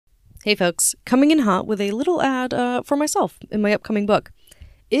Hey folks, coming in hot with a little ad for myself in my upcoming book.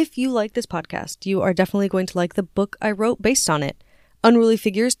 If you like this podcast, you are definitely going to like the book I wrote based on it. Unruly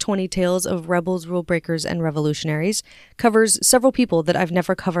Figures, 20 Tales of Rebels, Rule Breakers, and Revolutionaries covers several people that I've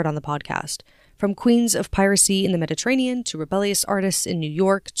never covered on the podcast. From queens of piracy in the Mediterranean, to rebellious artists in New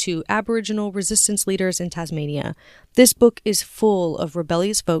York, to Aboriginal resistance leaders in Tasmania. This book is full of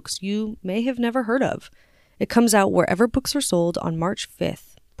rebellious folks you may have never heard of. It comes out wherever books are sold on March 5th.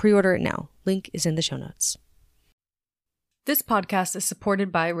 Pre-order it now. Link is in the show notes. This podcast is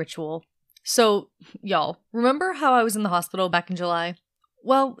supported by Ritual. So, y'all, remember how I was in the hospital back in July?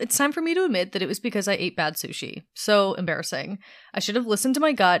 Well, it's time for me to admit that it was because I ate bad sushi. So embarrassing. I should have listened to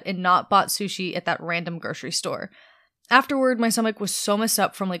my gut and not bought sushi at that random grocery store. Afterward, my stomach was so messed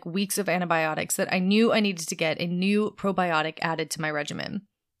up from weeks of antibiotics that I knew I needed to get a new probiotic added to my regimen.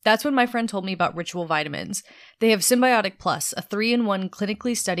 That's when my friend told me about Ritual vitamins. They have Symbiotic Plus, a 3-in-1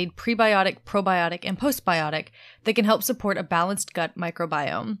 clinically studied prebiotic, probiotic, and postbiotic that can help support a balanced gut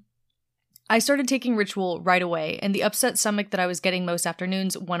microbiome. I started taking Ritual right away, and the upset stomach that I was getting most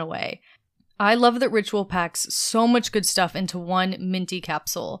afternoons went away. I love that Ritual packs so much good stuff into one minty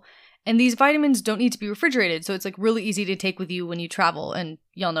capsule. And these vitamins don't need to be refrigerated, so it's really easy to take with you when you travel, and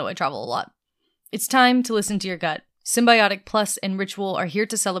y'all know I travel a lot. It's time to listen to your gut. Symbiotic Plus and Ritual are here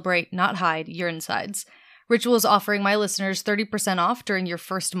to celebrate, not hide, your insides. Ritual is offering my listeners 30% off during your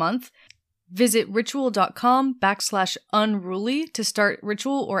first month. Visit ritual.com/unruly to start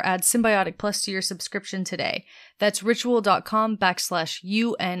Ritual or add Symbiotic Plus to your subscription today. That's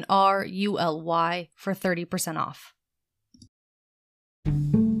ritual.com/UNRULY for 30% off.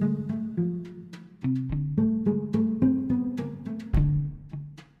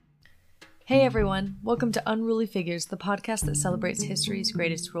 Hey everyone, welcome to Unruly Figures, the podcast that celebrates history's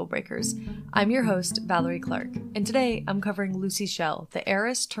greatest rule breakers. I'm your host, Valerie Clark, and today I'm covering Lucy Schell, the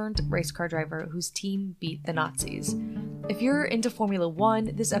heiress turned race car driver whose team beat the Nazis. If you're into Formula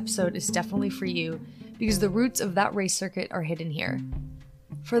One, this episode is definitely for you, because the roots of that race circuit are hidden here.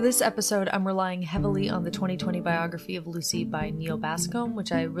 For this episode, I'm relying heavily on the 2020 biography of Lucy by Neil Bascombe,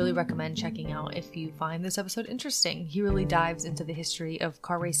 which I really recommend checking out if you find this episode interesting. He really dives into the history of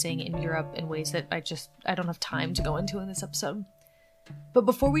car racing in Europe in ways that I don't have time to go into in this episode. But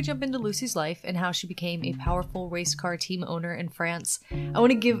before we jump into Lucy's life and how she became a powerful race car team owner in France, I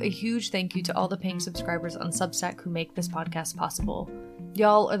want to give a huge thank you to all the paying subscribers on Substack who make this podcast possible.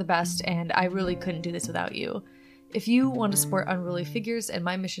 Y'all are the best, and I really couldn't do this without you. If you want to support Unruly Figures and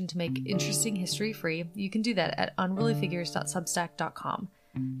my mission to make interesting history free, you can do that at unrulyfigures.substack.com.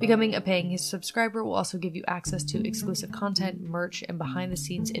 Becoming a paying subscriber will also give you access to exclusive content, merch, and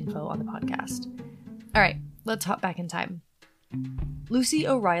behind-the-scenes info on the podcast. Alright, let's hop back in time. Lucy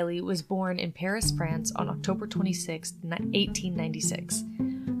O'Reilly was born in Paris, France on October 26, 1896.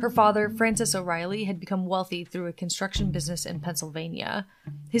 Her father, Francis O'Reilly, had become wealthy through a construction business in Pennsylvania.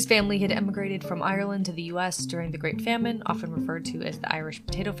 His family had emigrated from Ireland to the US during the Great Famine, often referred to as the Irish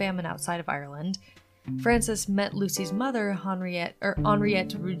Potato Famine outside of Ireland. Francis met Lucy's mother, Henriette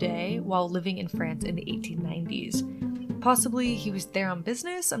Roudet, while living in France in the 1890s. Possibly he was there on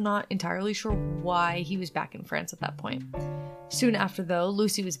business. I'm not entirely sure why he was back in France at that point. Soon after, though,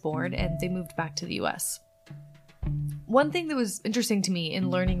 Lucy was born, and they moved back to the US. One thing that was interesting to me in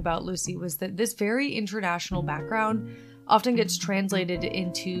learning about Lucy was that this very international background often gets translated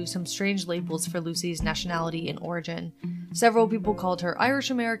into some strange labels for Lucy's nationality and origin. Several people called her Irish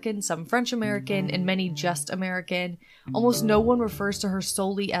American, some French American, and many just American. Almost no one refers to her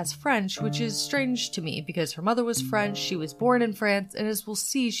solely as French, which is strange to me because her mother was French, she was born in France, and as we'll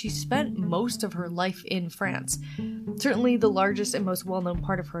see, she spent most of her life in France. Certainly the largest and most well-known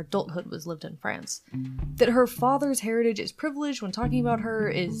part of her adulthood was lived in France. That her father's heritage is privileged when talking about her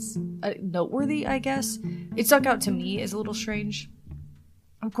is noteworthy, I guess. It stuck out to me as a little strange.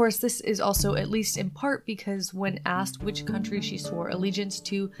 Of course, this is also at least in part because when asked which country she swore allegiance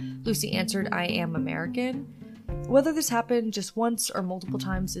to, Lucy answered, "I am American." Whether this happened just once or multiple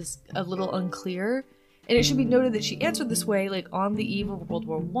times is a little unclear, and it should be noted that she answered this way on the eve of World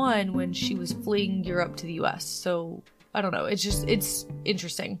War I when she was fleeing Europe to the US, so I don't know, it's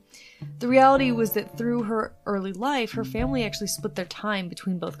interesting. The reality was that through her early life, her family actually split their time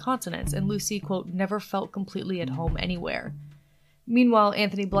between both continents, and Lucy, quote, never felt completely at home anywhere. Meanwhile,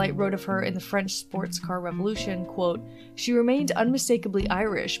 Anthony Blight wrote of her in the French sports car revolution, quote, "She remained unmistakably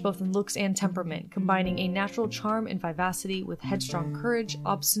Irish, both in looks and temperament, combining a natural charm and vivacity with headstrong courage,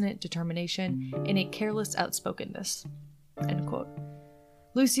 obstinate determination, and a careless outspokenness." End quote.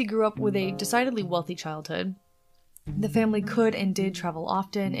 Lucy grew up with a decidedly wealthy childhood. The family could and did travel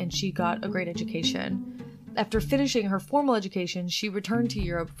often, and she got a great education. After finishing her formal education, she returned to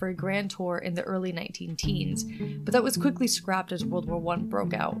Europe for a grand tour in the early 19-teens, but that was quickly scrapped as World War I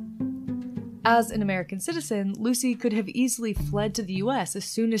broke out. As an American citizen, Lucy could have easily fled to the US as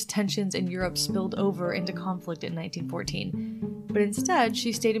soon as tensions in Europe spilled over into conflict in 1914, but instead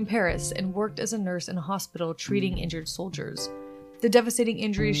she stayed in Paris and worked as a nurse in a hospital treating injured soldiers. The devastating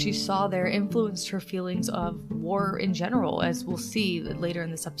injuries she saw there influenced her feelings of war in general, as we'll see later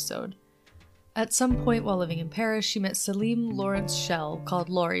in this episode. At some point while living in Paris, she met Salim Lawrence Schell, called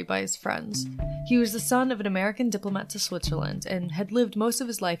Laurie by his friends. He was the son of an American diplomat to Switzerland and had lived most of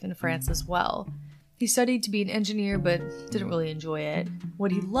his life in France as well. He studied to be an engineer but didn't really enjoy it.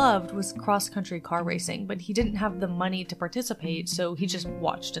 What he loved was cross-country car racing, but he didn't have the money to participate, so he just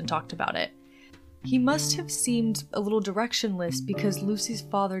watched and talked about it. He must have seemed a little directionless because Lucy's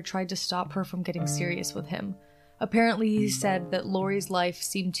father tried to stop her from getting serious with him. Apparently, he said that Laurie's life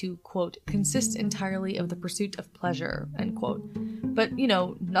seemed to, quote, consist entirely of the pursuit of pleasure, end quote. But,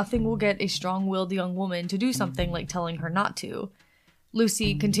 nothing will get a strong-willed young woman to do something like telling her not to.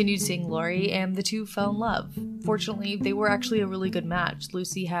 Lucy continued seeing Laurie, and the two fell in love. Fortunately, they were actually a really good match.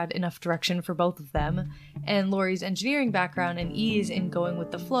 Lucy had enough direction for both of them, and Laurie's engineering background and ease in going with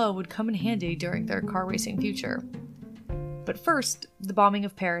the flow would come in handy during their car racing future. But first, the bombing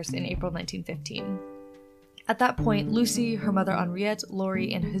of Paris in April 1915. At that point, Lucy, her mother Henriette,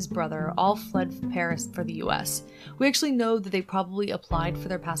 Laurie, and his brother all fled Paris for the US. We actually know that they probably applied for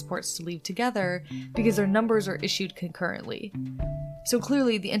their passports to leave together because their numbers are issued concurrently. So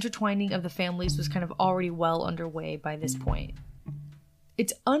clearly, the intertwining of the families was kind of already well underway by this point.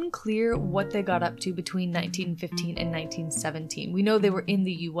 It's unclear what they got up to between 1915 and 1917. We know they were in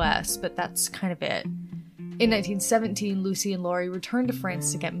the US, but that's kind of it. In 1917, Lucy and Laurie returned to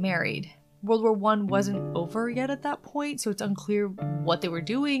France to get married. World War I wasn't over yet at that point, so it's unclear what they were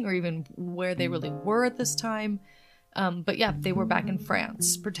doing or even where they really were at this time. But yeah, they were back in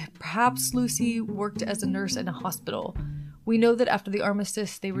France. Perhaps Lucy worked as a nurse in a hospital. We know that after the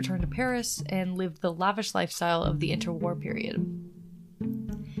armistice, they returned to Paris and lived the lavish lifestyle of the interwar period.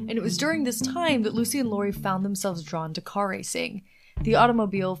 And it was during this time that Lucy and Laurie found themselves drawn to car racing. The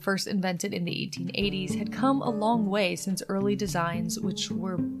automobile, first invented in the 1880s, had come a long way since early designs, which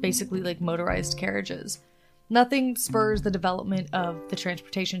were basically like motorized carriages. Nothing spurs the development of the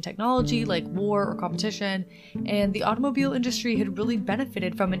transportation technology like war or competition, and the automobile industry had really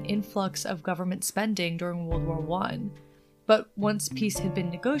benefited from an influx of government spending during World War I. But once peace had been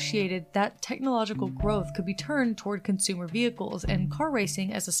negotiated, that technological growth could be turned toward consumer vehicles, and car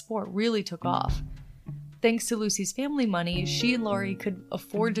racing as a sport really took off. Thanks to Lucy's family money, she and Laurie could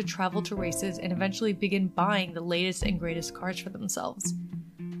afford to travel to races and eventually begin buying the latest and greatest cars for themselves.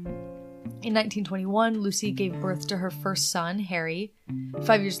 In 1921, Lucy gave birth to her first son, Harry.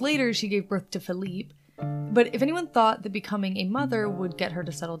 5 years later, she gave birth to Philippe. But if anyone thought that becoming a mother would get her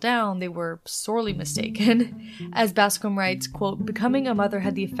to settle down, they were sorely mistaken. As Bascom writes, quote, becoming a mother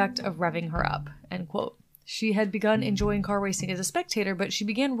had the effect of revving her up, end quote. She had begun enjoying car racing as a spectator, but she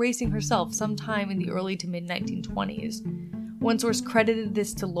began racing herself sometime in the early to mid-1920s. One source credited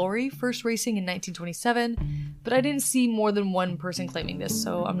this to Laurie first racing in 1927, but I didn't see more than one person claiming this,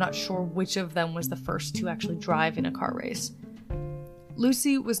 so I'm not sure which of them was the first to actually drive in a car race.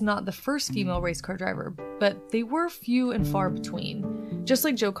 Lucy was not the first female race car driver, but they were few and far between. Just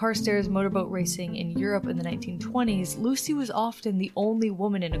like Joe Carstairs' motorboat racing in Europe in the 1920s, Lucy was often the only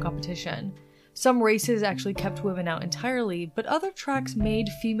woman in a competition. Some races actually kept women out entirely, but other tracks made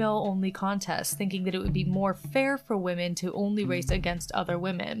female-only contests, thinking that it would be more fair for women to only race against other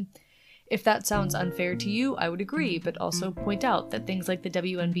women. If that sounds unfair to you, I would agree, but also point out that things like the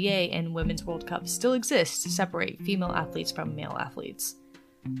WNBA and Women's World Cup still exist to separate female athletes from male athletes.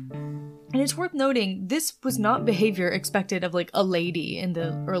 And it's worth noting, this was not behavior expected of a lady in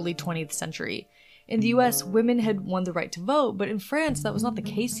the early 20th century. In the US, women had won the right to vote, but in France, that was not the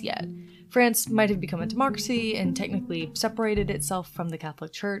case yet. France might have become a democracy and technically separated itself from the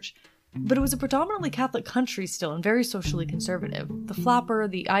Catholic Church, but it was a predominantly Catholic country still and very socially conservative. The flapper,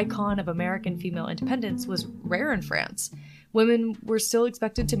 the icon of American female independence, was rare in France. Women were still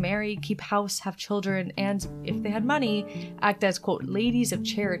expected to marry, keep house, have children, and, if they had money, act as, quote, ladies of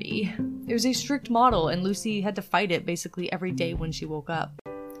charity. It was a strict model, and Lucy had to fight it basically every day when she woke up.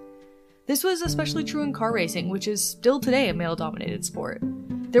 This was especially true in car racing, which is still today a male-dominated sport.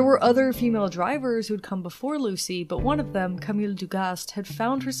 There were other female drivers who had come before Lucy, but one of them, Camille Dugast, had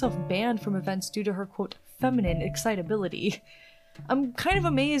found herself banned from events due to her, quote, feminine excitability. I'm kind of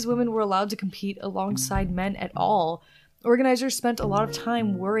amazed women were allowed to compete alongside men at all. Organizers spent a lot of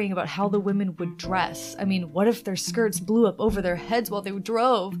time worrying about how the women would dress. I mean, what if their skirts blew up over their heads while they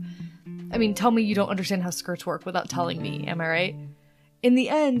drove? I mean, tell me you don't understand how skirts work without telling me, am I right? In the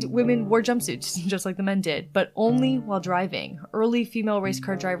end, women wore jumpsuits, just like the men did, but only while driving. Early female race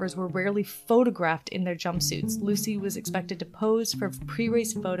car drivers were rarely photographed in their jumpsuits. Lucy was expected to pose for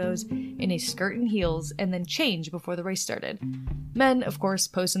pre-race photos in a skirt and heels, and then change before the race started. Men, of course,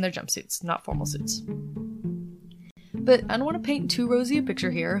 posed in their jumpsuits, not formal suits. But I don't want to paint too rosy a picture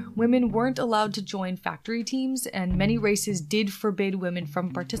here. Women weren't allowed to join factory teams, and many races did forbid women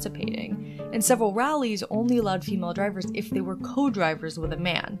from participating. And several rallies only allowed female drivers if they were co-drivers with a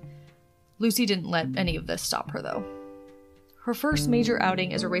man. Lucy didn't let any of this stop her, though. Her first major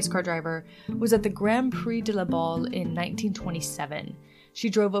outing as a race car driver was at the Grand Prix de la Baule in 1927. She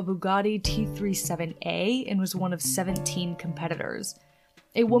drove a Bugatti T37A and was one of 17 competitors.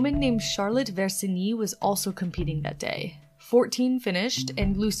 A woman named Charlotte Versigny was also competing that day. 14 finished,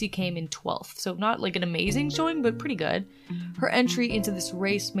 and Lucy came in 12th, so not like an amazing showing, but pretty good. Her entry into this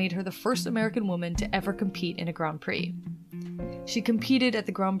race made her the first American woman to ever compete in a Grand Prix. She competed at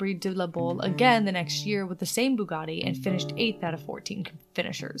the Grand Prix de la Baule again the next year with the same Bugatti and finished 8th out of 14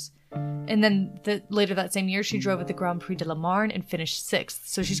 finishers. And then later that same year, she drove at the Grand Prix de la Marne and finished 6th,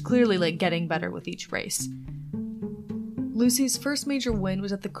 so she's clearly getting better with each race. Lucy's first major win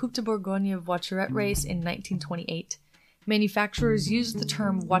was at the Coupe de Bourgogne Voiturette race in 1928. Manufacturers used the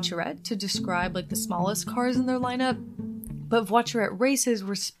term voiturette to describe the smallest cars in their lineup, but voiturette races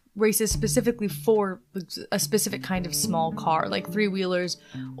were races specifically for a specific kind of small car, like three-wheelers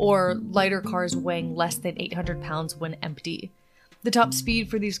or lighter cars weighing less than 800 pounds when empty. The top speed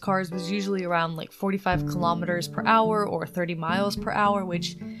for these cars was usually around 45 kilometers per hour or 30 miles per hour,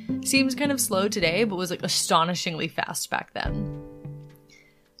 which seems kind of slow today, but was astonishingly fast back then.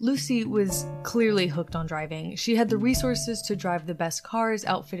 Lucy was clearly hooked on driving. She had the resources to drive the best cars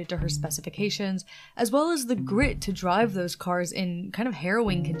outfitted to her specifications, as well as the grit to drive those cars in kind of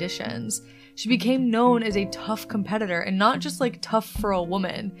harrowing conditions. She became known as a tough competitor, and not just tough for a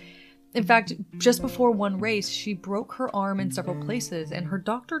woman. In fact, just before one race, she broke her arm in several places, and her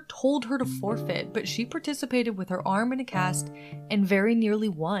doctor told her to forfeit, but she participated with her arm in a cast and very nearly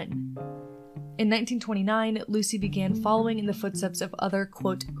won. In 1929, Lucy began following in the footsteps of other,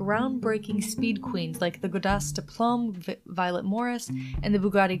 quote, groundbreaking speed queens like the Godasse de Plomb, Violet Morris, and the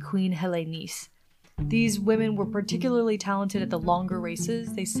Bugatti queen Helene. These women were particularly talented at the longer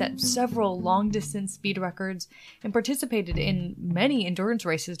races. They set several long-distance speed records and participated in many endurance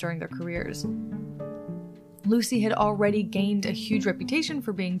races during their careers. Lucy had already gained a huge reputation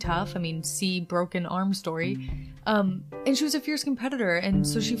for being tough. See broken arm story. And she was a fierce competitor, and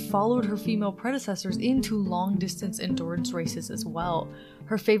so she followed her female predecessors into long-distance endurance races as well.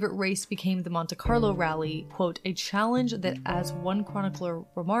 Her favorite race became the Monte Carlo Rally, quote, a challenge that, as one chronicler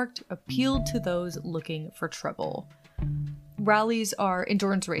remarked, appealed to those looking for trouble. Rallies are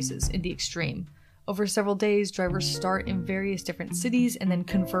endurance races in the extreme. Over several days, drivers start in various different cities and then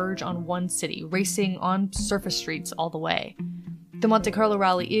converge on one city, racing on surface streets all the way. The Monte Carlo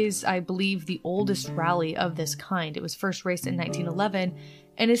Rally is, I believe, the oldest rally of this kind. It was first raced in 1911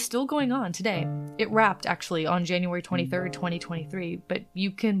 and is still going on today. It wrapped, actually, on January 23rd, 2023, but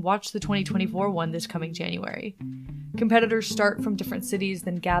you can watch the 2024 one this coming January. Competitors start from different cities,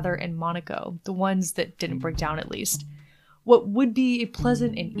 then gather in Monaco, the ones that didn't break down at least. What would be a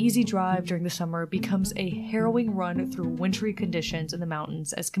pleasant and easy drive during the summer becomes a harrowing run through wintry conditions in the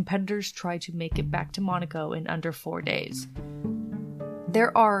mountains as competitors try to make it back to Monaco in under 4 days.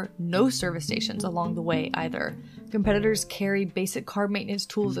 There are no service stations along the way either. Competitors carry basic car maintenance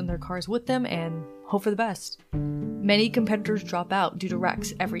tools in their cars with them and hope for the best. Many competitors drop out due to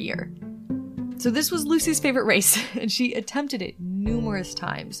wrecks every year. So this was Lucy's favorite race, and she attempted it numerous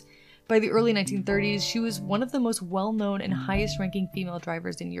times. By the early 1930s, she was one of the most well-known and highest-ranking female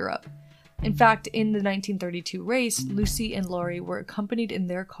drivers in Europe. In fact, in the 1932 race, Lucy and Laurie were accompanied in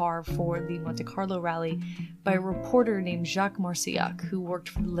their car for the Monte Carlo Rally by a reporter named Jacques Marcillac, who worked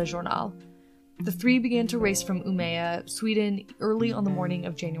for Le Journal. The three began to race from Umeå, Sweden, early on the morning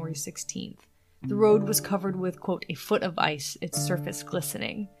of January 16th. The road was covered with, quote, a foot of ice, its surface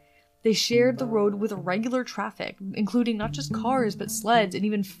glistening. They shared the road with regular traffic, including not just cars, but sleds and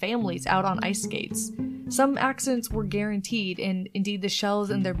even families out on ice skates. Some accidents were guaranteed, and indeed the Schells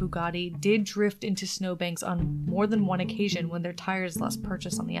and their Bugatti did drift into snowbanks on more than one occasion when their tires lost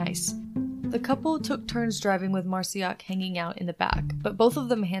purchase on the ice. The couple took turns driving with Marcillac hanging out in the back, but both of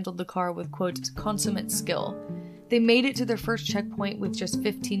them handled the car with, quote, consummate skill. They made it to their first checkpoint with just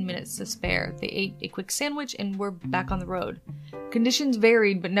 15 minutes to spare. They ate a quick sandwich and were back on the road. Conditions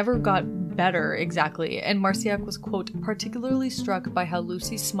varied but never got better exactly, and Marcillac was, quote, particularly struck by how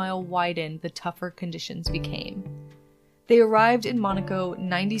Lucy's smile widened the tougher conditions became. They arrived in Monaco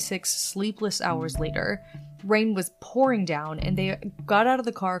 96 sleepless hours later. Rain was pouring down, and they got out of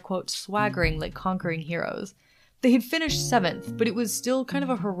the car, quote, swaggering like conquering heroes. They had finished 7th, but it was still kind of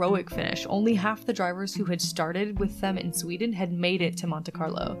a heroic finish. Only half the drivers who had started with them in Sweden had made it to Monte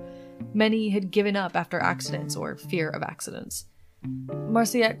Carlo. Many had given up after accidents or fear of accidents.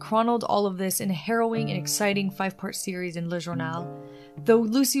 Marciette chronicled all of this in a harrowing and exciting 5-part series in Le Journal. Though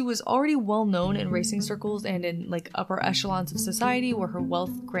Lucy was already well known in racing circles and in upper echelons of society where her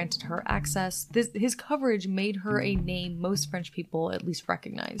wealth granted her access, his coverage made her a name most French people at least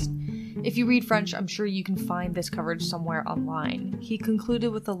recognized. If you read French, I'm sure you can find this coverage somewhere online. He concluded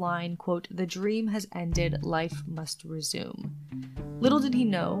with the line, quote, "The dream has ended, life must resume." Little did he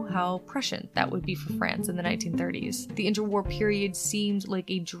know how prescient that would be for France in the 1930s. The interwar period seemed like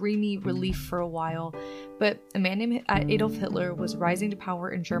a dreamy relief for a while, but a man named Adolf Hitler was rising to power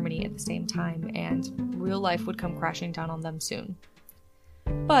in Germany at the same time, and real life would come crashing down on them soon.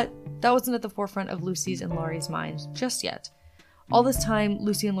 But that wasn't at the forefront of Lucy's and Laurie's minds just yet. All this time,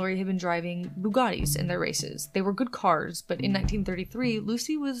 Lucy and Laurie had been driving Bugattis in their races. They were good cars, but in 1933,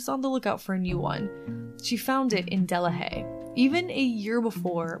 Lucy was on the lookout for a new one. She found it in Delahaye. Even a year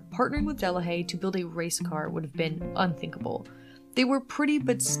before, partnering with Delahaye to build a race car would have been unthinkable. They were pretty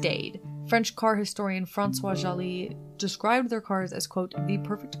but stayed. French car historian François Joly described their cars as, quote, "the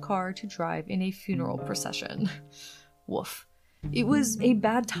perfect car to drive in a funeral procession." Woof. It was a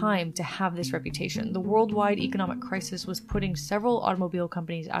bad time to have this reputation. The worldwide economic crisis was putting several automobile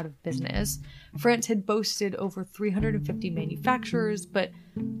companies out of business. France had boasted over 350 manufacturers, but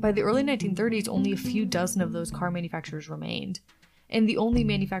by the early 1930s, only a few dozen of those car manufacturers remained. And the only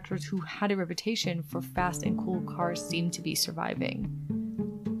manufacturers who had a reputation for fast and cool cars seemed to be surviving.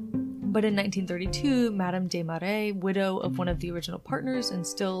 But in 1932, Madame Desmarais, widow of one of the original partners and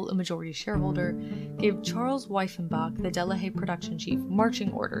still a majority shareholder, gave Charles Weifenbach, the Delahaye production chief,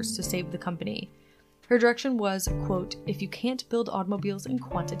 marching orders to save the company. Her direction was, quote, "If you can't build automobiles in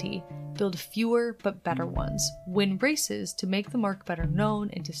quantity, build fewer but better ones. Win races to make the marque better known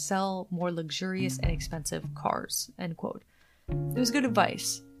and to sell more luxurious and expensive cars," end quote. It was good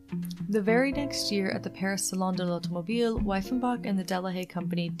advice. The very next year at the Paris Salon de l'Automobile, Weifenbach and the Delahaye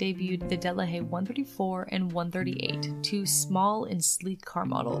company debuted the Delahaye 134 and 138, two small and sleek car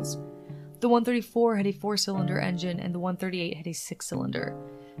models. The 134 had a 4-cylinder engine and the 138 had a 6-cylinder.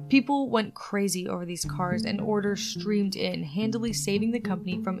 People went crazy over these cars and orders streamed in, handily saving the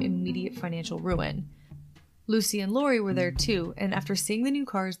company from immediate financial ruin. Lucy and Laurie were there too, and after seeing the new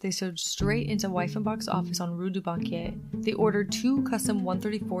cars, they sewed straight into Weifenbach's office on Rue du Banquier. They ordered 2 custom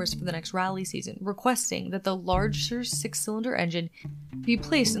 134s for the next rally season, requesting that the larger 6-cylinder engine be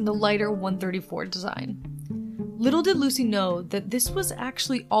placed in the lighter 134 design. Little did Lucy know that this was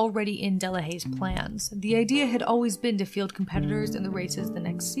actually already in Delahaye's plans. The idea had always been to field competitors in the races the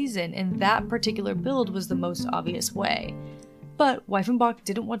next season, and that particular build was the most obvious way. But Weifenbach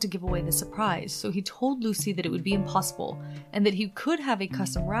didn't want to give away the surprise, so he told Lucy that it would be impossible, and that he could have a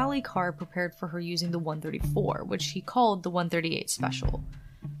custom rally car prepared for her using the 134, which he called the 138 Special.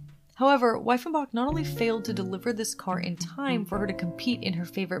 However, Weifenbach not only failed to deliver this car in time for her to compete in her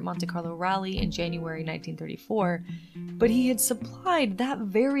favorite Monte Carlo rally in January 1934, but he had supplied that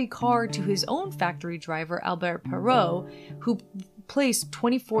very car to his own factory driver, Albert Perrault, who placed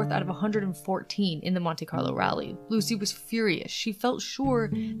 24th out of 114 in the Monte Carlo rally. Lucy was furious. She felt sure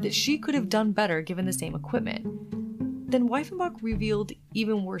that she could have done better given the same equipment. Then Weifenbach revealed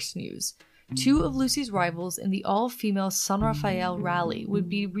even worse news. 2 of Lucy's rivals in the all-female San Rafael rally would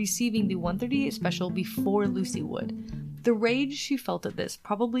be receiving the 138 Special before Lucy would. The rage she felt at this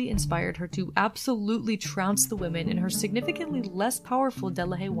probably inspired her to absolutely trounce the women in her significantly less powerful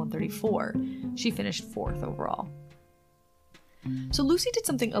Delahaye 134. She finished 4th overall. So Lucy did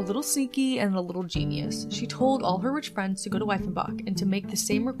something a little sneaky and a little genius. She told all her rich friends to go to Weifenbach and to make the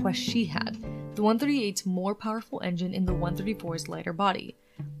same request she had, the 138's more powerful engine in the 134's lighter body.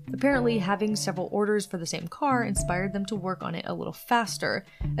 Apparently, having several orders for the same car inspired them to work on it a little faster,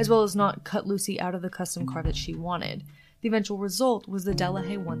 as well as not cut Lucy out of the custom car that she wanted. The eventual result was the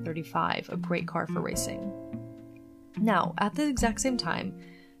Delahaye 135, a great car for racing. Now, at the exact same time,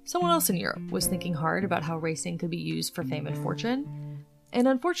 someone else in Europe was thinking hard about how racing could be used for fame and fortune, and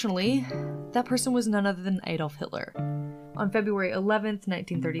unfortunately, that person was none other than Adolf Hitler. On February 11th,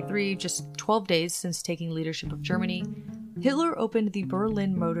 1933, just 12 days since taking leadership of Germany, Hitler opened the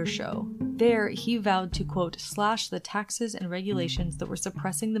Berlin Motor Show. There, he vowed to, quote, slash the taxes and regulations that were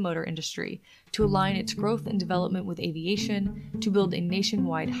suppressing the motor industry, to align its growth and development with aviation, to build a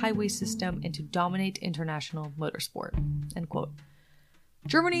nationwide highway system, and to dominate international motorsport, end quote.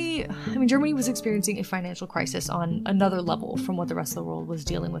 Germany was experiencing a financial crisis on another level from what the rest of the world was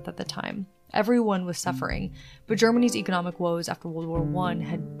dealing with at the time. Everyone was suffering, but Germany's economic woes after World War I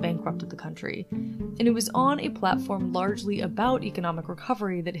had bankrupted the country. And it was on a platform largely about economic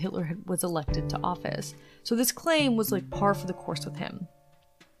recovery that Hitler was elected to office. So this claim was like par for the course with him.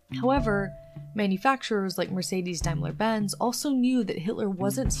 However, manufacturers like Mercedes-Daimler-Benz also knew that Hitler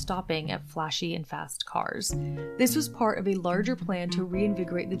wasn't stopping at flashy and fast cars. This was part of a larger plan to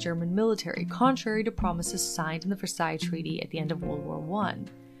reinvigorate the German military, contrary to promises signed in the Versailles Treaty at the end of World War I.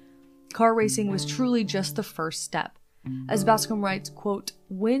 Car racing was truly just the first step. As Bascom writes, quote,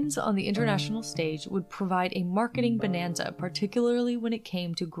 "Wins on the international stage would provide a marketing bonanza, particularly when it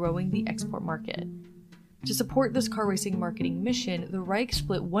came to growing the export market." To support this car racing marketing mission, the Reich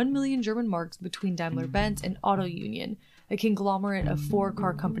split 1 million German marks between Daimler-Benz and Auto Union, a conglomerate of 4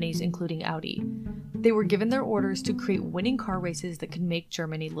 car companies including Audi. They were given their orders to create winning car races that could make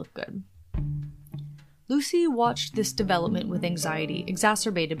Germany look good. Lucy watched this development with anxiety,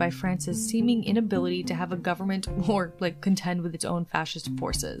 exacerbated by France's seeming inability to have a government or, contend with its own fascist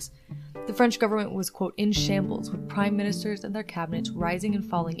forces. The French government was, quote, in shambles, with prime ministers and their cabinets rising and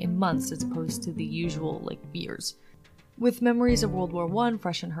falling in months as opposed to the usual, years. With memories of World War I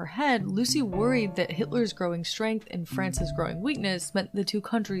fresh in her head, Lucy worried that Hitler's growing strength and France's growing weakness meant the two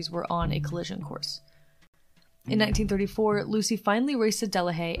countries were on a collision course. In 1934, Lucy finally raced a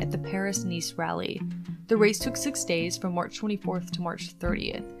Delahaye at the Paris-Nice Rally. The race took 6 days, from March 24th to March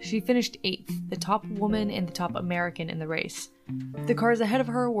 30th. She finished 8th, the top woman and the top American in the race. The cars ahead of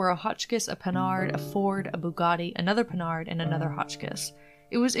her were a Hotchkiss, a Panhard, a Ford, a Bugatti, another Panhard, and another Hotchkiss.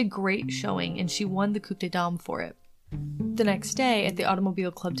 It was a great showing, and she won the Coupe de Dame for it. The next day, at the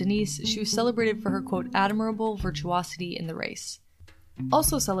Automobile Club de Nice, she was celebrated for her, quote, admirable virtuosity in the race.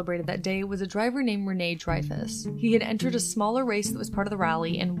 Also celebrated that day was a driver named René Dreyfus. He had entered a smaller race that was part of the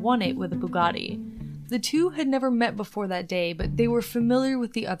rally and won it with a Bugatti. The two had never met before that day, but they were familiar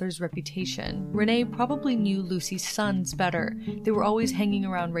with the other's reputation. René probably knew Lucy's sons better. They were always hanging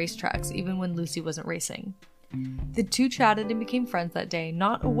around racetracks, even when Lucy wasn't racing. The two chatted and became friends that day,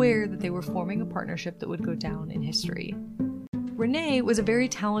 not aware that they were forming a partnership that would go down in history. René was a very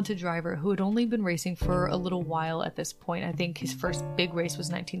talented driver who had only been racing for a little while at this point. I think his first big race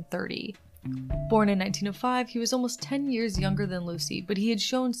was 1930. Born in 1905, he was almost 10 years younger than Lucy, but he had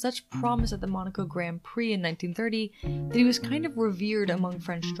shown such promise at the Monaco Grand Prix in 1930 that he was kind of revered among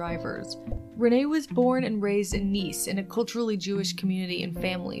French drivers. René was born and raised in Nice in a culturally Jewish community and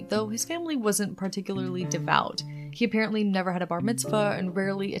family, though his family wasn't particularly devout. He apparently never had a bar mitzvah and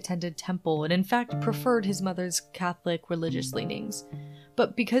rarely attended temple, and in fact preferred his mother's Catholic religious leanings.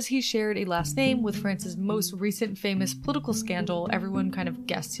 But because he shared a last name with France's most recent famous political scandal, everyone kind of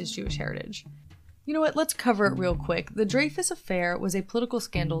guessed his Jewish heritage. You know what, let's cover it real quick. The Dreyfus Affair was a political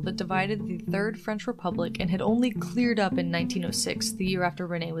scandal that divided the Third French Republic and had only cleared up in 1906, the year after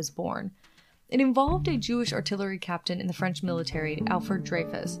René was born. It involved a Jewish artillery captain in the French military, Alfred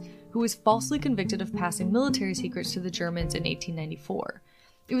Dreyfus, who was falsely convicted of passing military secrets to the Germans in 1894.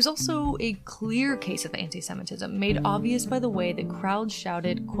 It was also a clear case of anti-Semitism, made obvious by the way that crowds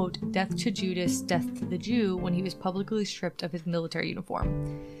shouted, quote, death to Judas, death to the Jew, when he was publicly stripped of his military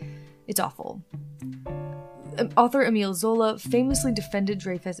uniform. It's awful. Author Émile Zola famously defended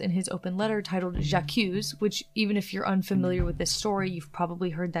Dreyfus in his open letter titled J'accuse, which, even if you're unfamiliar with this story, you've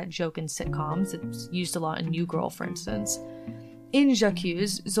probably heard that joke in sitcoms. It's used a lot in New Girl, for instance. In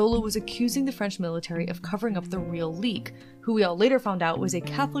J'accuse, Zola was accusing the French military of covering up the real leak, who we all later found out was a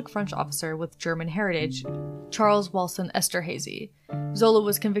Catholic French officer with German heritage, Charles Walson Esterhazy. Zola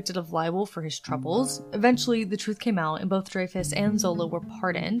was convicted of libel for his troubles. Eventually, the truth came out, and both Dreyfus and Zola were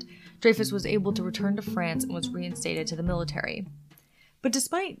pardoned. Dreyfus was able to return to France and was reinstated to the military. But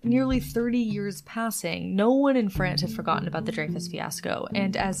despite nearly 30 years passing, no one in France had forgotten about the Dreyfus fiasco,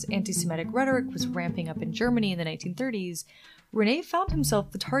 and as anti-Semitic rhetoric was ramping up in Germany in the 1930s, René found himself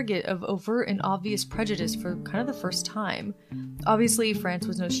the target of overt and obvious prejudice for kind of the first time. Obviously, France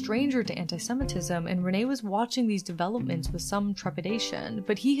was no stranger to anti-Semitism, and René was watching these developments with some trepidation,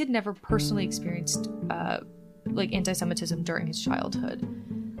 but he had never personally experienced, anti-Semitism during his childhood.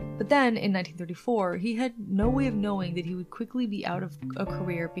 But then, in 1934, he had no way of knowing that he would quickly be out of a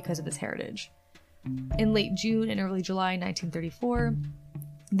career because of his heritage. In late June and early July 1934,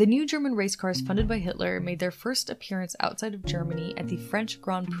 the new German race cars funded by Hitler made their first appearance outside of Germany at the French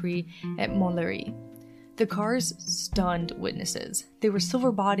Grand Prix at Montlhéry. The cars stunned witnesses. They were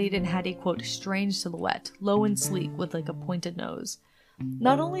silver-bodied and had a, quote, strange silhouette, low and sleek with a pointed nose.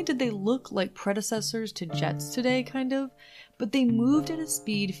 Not only did they look like predecessors to jets today, kind of, but they moved at a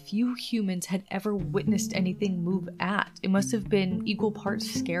speed few humans had ever witnessed anything move at. It must have been equal parts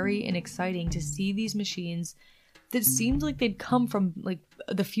scary and exciting to see these machines that seemed like they'd come from,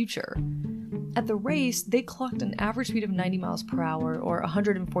 the future. At the race, they clocked an average speed of 90 miles per hour, or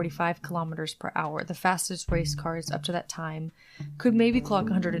 145 kilometers per hour. The fastest race cars up to that time could maybe clock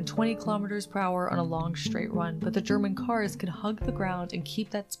 120 kilometers per hour on a long straight run, but the German cars could hug the ground and keep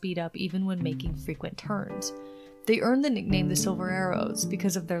that speed up even when making frequent turns. They earned the nickname the Silver Arrows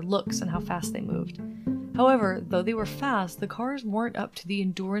because of their looks and how fast they moved. However, though they were fast, the cars weren't up to the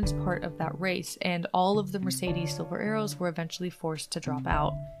endurance part of that race, and all of the Mercedes Silver Arrows were eventually forced to drop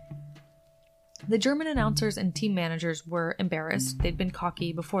out. The German announcers and team managers were embarrassed. They'd been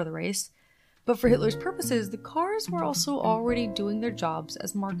cocky before the race. But for Hitler's purposes, the cars were also already doing their jobs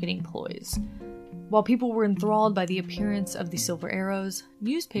as marketing ploys. While people were enthralled by the appearance of the Silver Arrows,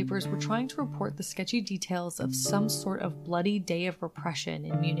 newspapers were trying to report the sketchy details of some sort of bloody day of repression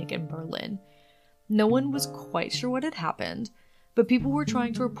in Munich and Berlin. No one was quite sure what had happened, but people were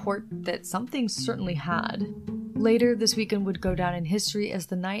trying to report that something certainly had. Later, this weekend would go down in history as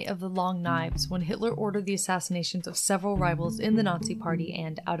the Night of the Long Knives, when Hitler ordered the assassinations of several rivals in the Nazi Party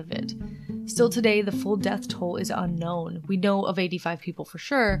and out of it. Still today, the full death toll is unknown. We know of 85 people for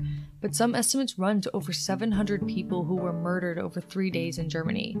sure, but some estimates run to over 700 people who were murdered over 3 days in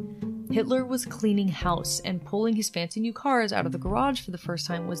Germany. Hitler was cleaning house, and pulling his fancy new cars out of the garage for the first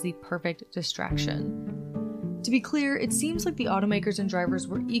time was the perfect distraction. To be clear, it seems like the automakers and drivers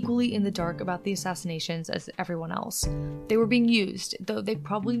were equally in the dark about the assassinations as everyone else. They were being used, though they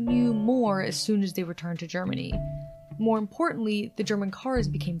probably knew more as soon as they returned to Germany. More importantly, the German cars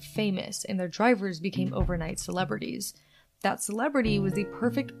became famous, and their drivers became overnight celebrities. That celebrity was the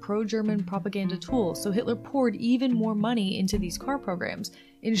perfect pro-German propaganda tool, so Hitler poured even more money into these car programs,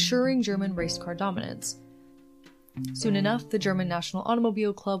 ensuring German race car dominance. Soon enough, the German National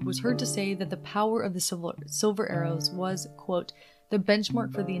Automobile Club was heard to say that the power of the Silver Arrows was, quote, the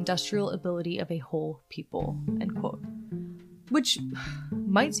benchmark for the industrial ability of a whole people, end quote. Which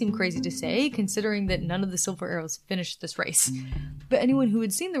might seem crazy to say, considering that none of the Silver Arrows finished this race. But anyone who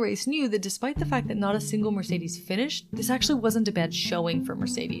had seen the race knew that despite the fact that not a single Mercedes finished, this actually wasn't a bad showing for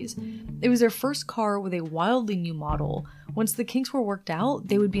Mercedes. It was their first car with a wildly new model. Once the kinks were worked out,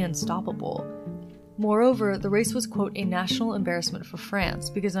 they would be unstoppable. Moreover, the race was, quote, a national embarrassment for France,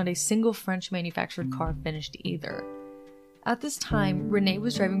 because not a single French-manufactured car finished either. At this time, René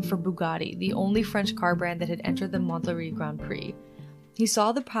was driving for Bugatti, the only French car brand that had entered the Montlhéry Grand Prix. He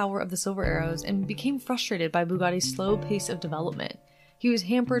saw the power of the Silver Arrows and became frustrated by Bugatti's slow pace of development. He was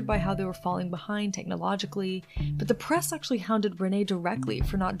hampered by how they were falling behind technologically, but the press actually hounded René directly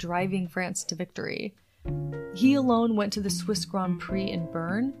for not driving France to victory. He alone went to the Swiss Grand Prix in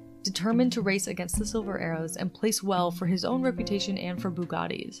Bern, determined to race against the Silver Arrows and place well for his own reputation and for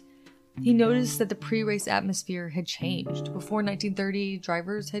Bugatti's. He noticed that the pre-race atmosphere had changed. Before 1930,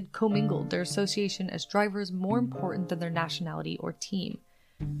 drivers had commingled, their association as drivers more important than their nationality or team.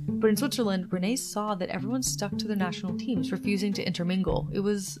 But in Switzerland, René saw that everyone stuck to their national teams, refusing to intermingle. It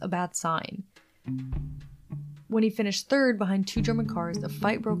was a bad sign. When he finished third behind two German cars, a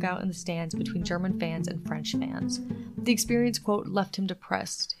fight broke out in the stands between German fans and French fans. The experience, quote, left him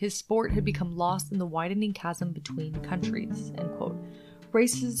depressed. His sport had become lost in the widening chasm between countries, end quote.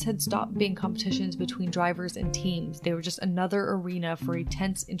 Races had stopped being competitions between drivers and teams. They were just another arena for a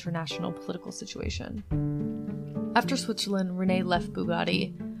tense international political situation. After Switzerland, René left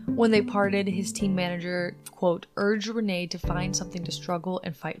Bugatti. When they parted, his team manager, quote, urged René to find something to struggle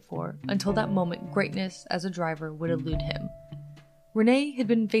and fight for. Until that moment, greatness as a driver would elude him. René had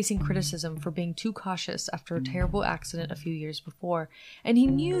been facing criticism for being too cautious after a terrible accident a few years before, and he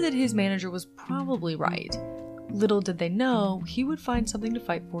knew that his manager was probably right. Little did they know, he would find something to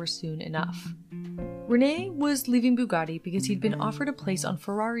fight for soon enough. René was leaving Bugatti because he'd been offered a place on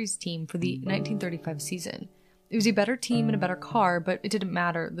Ferrari's team for the 1935 season. It was a better team and a better car, but it didn't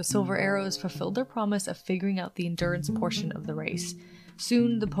matter. The Silver Arrows fulfilled their promise of figuring out the endurance portion of the race.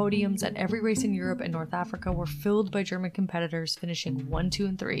 Soon, the podiums at every race in Europe and North Africa were filled by German competitors finishing 1, 2,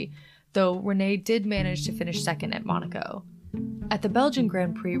 and 3, though René did manage to finish second at Monaco. At the Belgian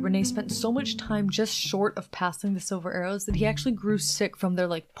Grand Prix, René spent so much time just short of passing the Silver Arrows that he actually grew sick from their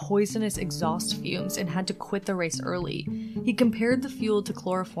poisonous exhaust fumes and had to quit the race early. He compared the fuel to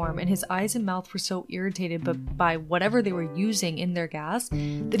chloroform, and his eyes and mouth were so irritated by whatever they were using in their gas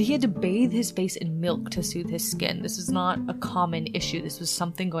that he had to bathe his face in milk to soothe his skin. This was not a common issue. This was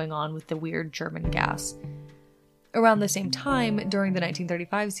something going on with the weird German gas. Around the same time, during the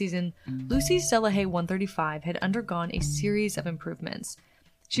 1935 season, Lucy's Delahaye 135 had undergone a series of improvements.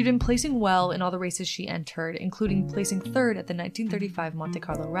 She'd been placing well in all the races she entered, including placing third at the 1935 Monte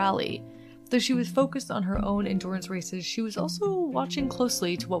Carlo Rally. Though she was focused on her own endurance races, she was also watching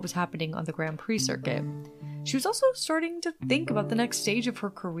closely to what was happening on the Grand Prix circuit. She was also starting to think about the next stage of her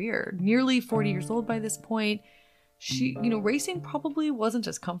career. Nearly 40 years old by this point, racing probably wasn't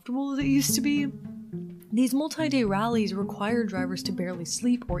as comfortable as it used to be. These multi-day rallies required drivers to barely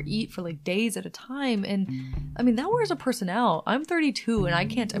sleep or eat for days at a time, and that wears a person out. I'm 32 and I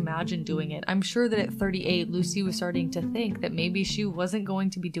can't imagine doing it. I'm sure that at 38, Lucy was starting to think that maybe she wasn't going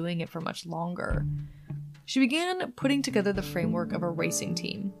to be doing it for much longer. She began putting together the framework of a racing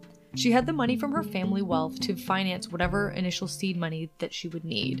team. She had the money from her family wealth to finance whatever initial seed money that she would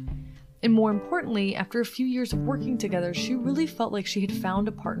need. And more importantly, after a few years of working together, she really felt like she had found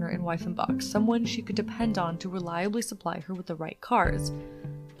a partner in Weifenbach, someone she could depend on to reliably supply her with the right cars.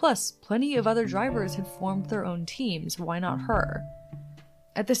 Plus, plenty of other drivers had formed their own teams, why not her?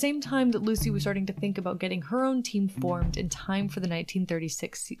 At the same time that Lucy was starting to think about getting her own team formed in time for the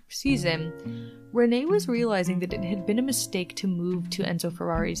 1936 season, Renee was realizing that it had been a mistake to move to Enzo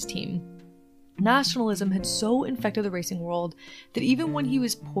Ferrari's team. Nationalism had so infected the racing world that even when he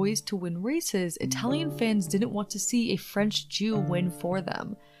was poised to win races, Italian fans didn't want to see a French Jew win for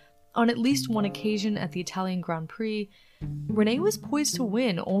them. On at least one occasion at the Italian Grand Prix, Renee was poised to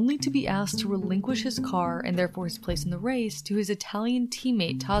win, only to be asked to relinquish his car and therefore his place in the race to his Italian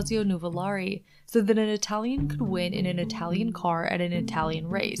teammate Tazio Nuvolari, so that an Italian could win in an Italian car at an Italian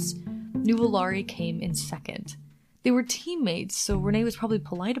race. Nuvolari came in second. They were teammates, so Renee was probably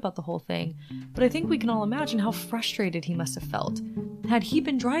polite about the whole thing, but I think we can all imagine how frustrated he must have felt. Had he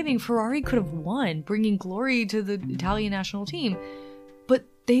been driving, Ferrari could have won, bringing glory to the Italian national team, but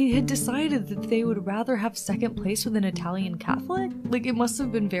they had decided that they would rather have second place with an Italian Catholic? It must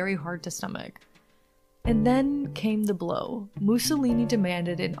have been very hard to stomach. And then came the blow. Mussolini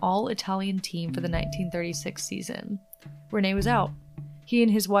demanded an all-Italian team for the 1936 season. Renee was out. He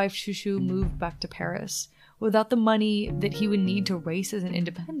and his wife Chouchou moved back to Paris. Without the money that he would need to race as an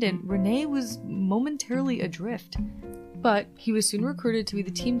independent, Renee was momentarily adrift. But he was soon recruited to be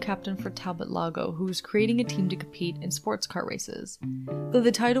the team captain for Talbot Lago, who was creating a team to compete in sports car races. Though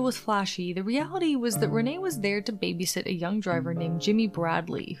the title was flashy, the reality was that Renee was there to babysit a young driver named Jimmy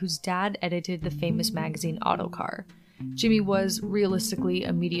Bradley, whose dad edited the famous magazine Autocar. Jimmy was, realistically,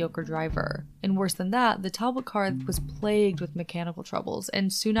 a mediocre driver. And worse than that, the Talbot car was plagued with mechanical troubles,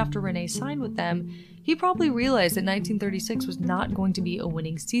 and soon after Renee signed with them, he probably realized that 1936 was not going to be a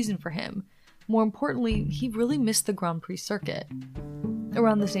winning season for him. More importantly, he really missed the Grand Prix circuit.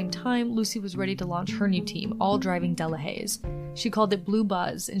 Around the same time, Lucy was ready to launch her new team, all driving Delahayes. She called it Blue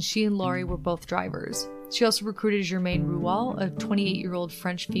Buzz, and she and Laurie were both drivers. She also recruited Germaine Roual, a 28-year-old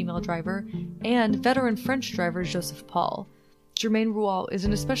French female driver, and veteran French driver Joseph Paul. Germaine Roual is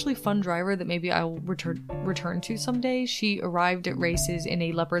an especially fun driver that maybe I'll return to someday. She arrived at races in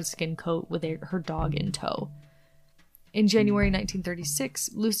a leopard skin coat with her dog in tow. In January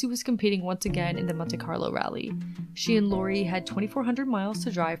 1936, Lucy was competing once again in the Monte Carlo Rally. She and Laurie had 2,400 miles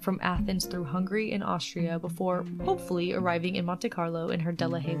to drive from Athens through Hungary and Austria before, hopefully, arriving in Monte Carlo in her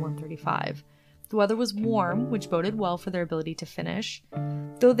Delahaye 135. The weather was warm, which boded well for their ability to finish.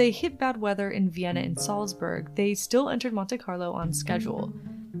 Though they hit bad weather in Vienna and Salzburg, they still entered Monte Carlo on schedule.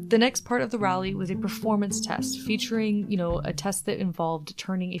 The next part of the rally was a performance test, featuring, a test that involved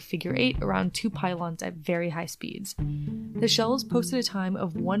turning a figure 8 around 2 pylons at very high speeds. The Shells posted a time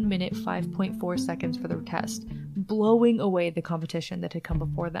of 1 minute 5.4 seconds for the test, blowing away the competition that had come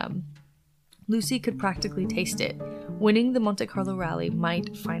before them. Lucy could practically taste it. Winning the Monte Carlo Rally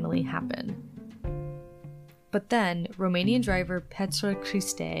might finally happen. But then, Romanian driver Petre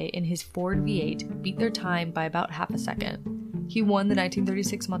Christe in his Ford V8 beat their time by about half a second. He won the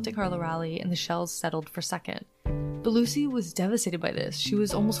 1936 Monte Carlo Rally and the Shells settled for second. But Lucy was devastated by this. She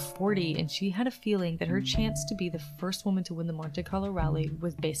was almost 40 and she had a feeling that her chance to be the first woman to win the Monte Carlo Rally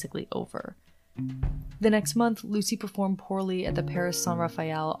was basically over. The next month, Lucy performed poorly at the Paris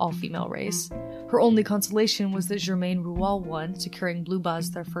Saint-Raphael all-female race. Her only consolation was that Germaine Roual won, securing Blue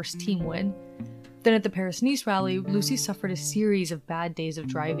Buzz their first team win. Then at the Paris-Nice rally, Lucy suffered a series of bad days of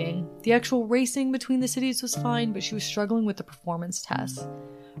driving. The actual racing between the cities was fine, but she was struggling with the performance tests.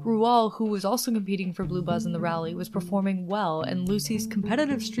 Roual, who was also competing for Blue Buzz in the rally, was performing well, and Lucy's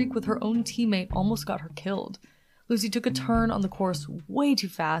competitive streak with her own teammate almost got her killed. Lucy took a turn on the course way too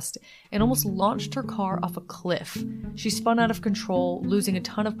fast and almost launched her car off a cliff. She spun out of control, losing a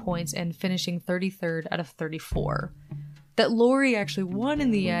ton of points and finishing 33rd out of 34. That Lori actually won in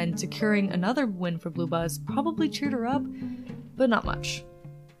the end, securing another win for Blue Buzz, probably cheered her up, but not much.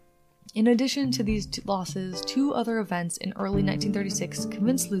 In addition to these losses, 2 other events in early 1936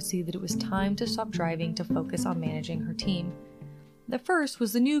 convinced Lucy that it was time to stop driving to focus on managing her team. The first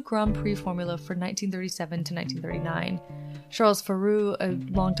was the new Grand Prix formula for 1937 to 1939. Charles Faroux, a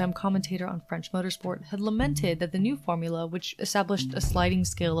longtime commentator on French motorsport, had lamented that the new formula, which established a sliding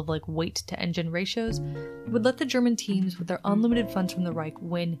scale of weight to engine ratios, would let the German teams with their unlimited funds from the Reich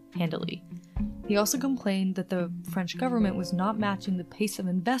win handily. He also complained that the French government was not matching the pace of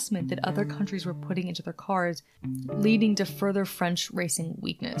investment that other countries were putting into their cars, leading to further French racing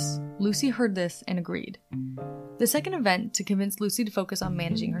weakness. Lucy heard this and agreed. The second event to convince Lucy to focus on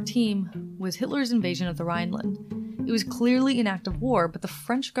managing her team was Hitler's invasion of the Rhineland. It was clearly an act of war, but the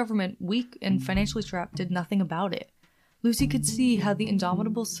French government, weak and financially strapped, did nothing about it. Lucy could see how the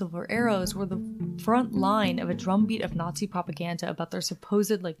indomitable Silver Arrows were the front line of a drumbeat of Nazi propaganda about their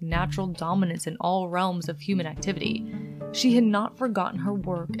supposed natural dominance in all realms of human activity. She had not forgotten her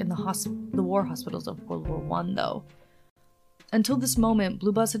work in the war hospitals of World War I, though. Until this moment,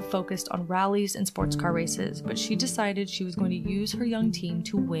 Blue Buzz had focused on rallies and sports car races, but she decided she was going to use her young team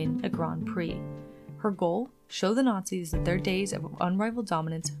to win a Grand Prix. Her goal? Show the Nazis that their days of unrivaled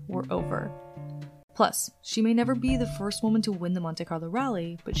dominance were over. Plus, she may never be the first woman to win the Monte Carlo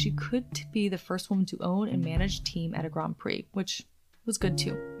Rally, but she could be the first woman to own and manage a team at a Grand Prix, which was good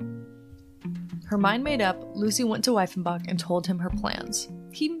too. Her mind made up, Lucy went to Weifenbach and told him her plans.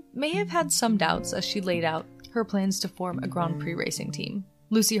 He may have had some doubts as she laid out her plans to form a Grand Prix racing team.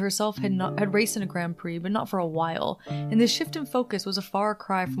 Lucy herself had raced in a Grand Prix, but not for a while, and this shift in focus was a far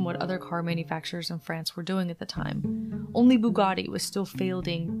cry from what other car manufacturers in France were doing at the time. Only Bugatti was still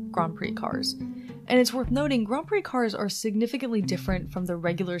fielding Grand Prix cars. And it's worth noting, Grand Prix cars are significantly different from the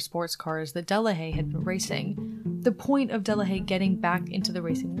regular sports cars that Delahaye had been racing. The point of Delahaye getting back into the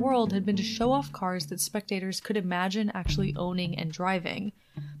racing world had been to show off cars that spectators could imagine actually owning and driving.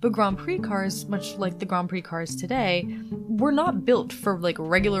 But Grand Prix cars, much like the Grand Prix cars today, were not built for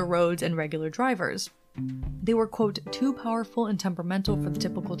regular roads and regular drivers. They were, quote, too powerful and temperamental for the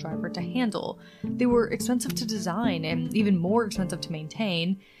typical driver to handle. They were expensive to design and even more expensive to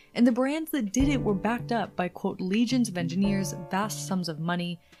maintain, and the brands that did it were backed up by, quote, legions of engineers, vast sums of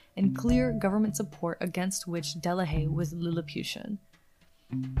money, and clear government support against which Delahaye was Lilliputian.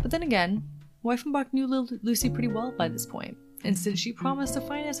 But then again, Weifenbach knew Lucy pretty well by this point, and since she promised to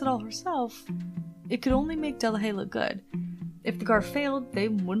finance it all herself, it could only make Delahaye look good. If the car failed, they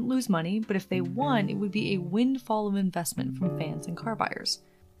wouldn't lose money, but if they won, it would be a windfall of investment from fans and car buyers.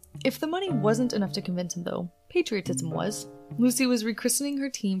 If the money wasn't enough to convince him, though, patriotism was. Lucy was rechristening her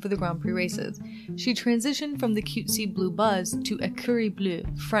team for the Grand Prix races. She transitioned from the cutesy Blue Buzz to Écurie Bleue,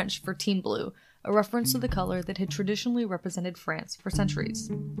 French for Team Blue, a reference to the color that had traditionally represented France for centuries.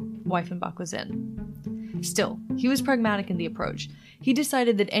 Weifenbach was in. Still, he was pragmatic in the approach. He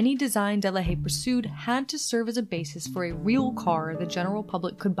decided that any design Delahaye pursued had to serve as a basis for a real car the general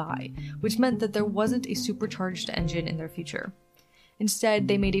public could buy, which meant that there wasn't a supercharged engine in their future. Instead,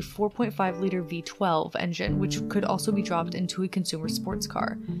 they made a 4.5-liter V12 engine, which could also be dropped into a consumer sports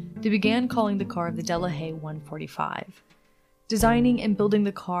car. They began calling the car the Delahaye 145. Designing and building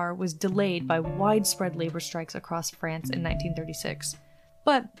the car was delayed by widespread labor strikes across France in 1936.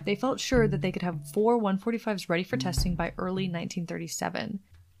 But they felt sure that they could have 4 145s ready for testing by early 1937.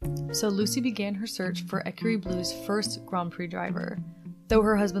 So Lucy began her search for Écurie Bleu's first Grand Prix driver. Though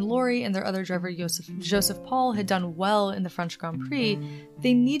her husband Laurie and their other driver Joseph Paul had done well in the French Grand Prix,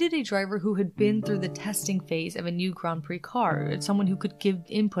 they needed a driver who had been through the testing phase of a new Grand Prix car, someone who could give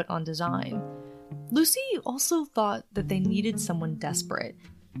input on design. Lucy also thought that they needed someone desperate.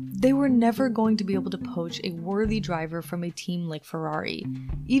 They were never going to be able to poach a worthy driver from a team like Ferrari.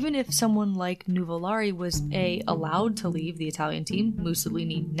 Even if someone like Nuvolari was A, allowed to leave the Italian team,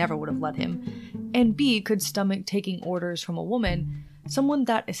 Mussolini never would have let him, and B, could stomach taking orders from a woman, someone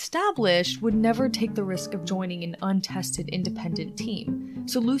that established would never take the risk of joining an untested independent team.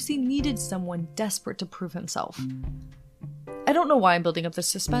 So Lucy needed someone desperate to prove himself. I don't know why I'm building up this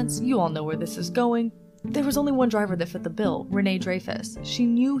suspense, you all know where this is going. There was only one driver that fit the bill, René Dreyfus. She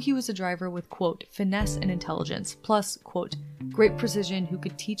knew he was a driver with, quote, finesse and intelligence, plus, quote, great precision who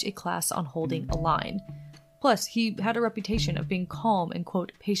could teach a class on holding a line. Plus, he had a reputation of being calm and,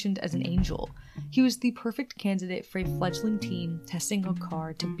 quote, patient as an angel. He was the perfect candidate for a fledgling team testing a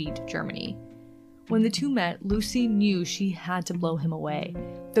car to beat Germany. When the two met, Lucy knew she had to blow him away.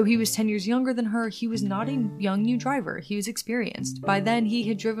 Though he was 10 years younger than her, he was not a young new driver, he was experienced. By then, he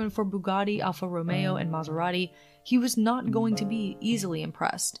had driven for Bugatti, Alfa Romeo, and Maserati. He was not going to be easily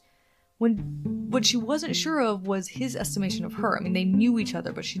impressed. What she wasn't sure of was his estimation of her. I mean, they knew each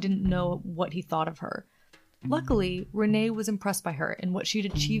other, but she didn't know what he thought of her. Luckily, Renee was impressed by her and what she'd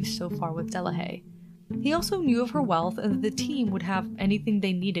achieved so far with Delahaye. He also knew of her wealth and that the team would have anything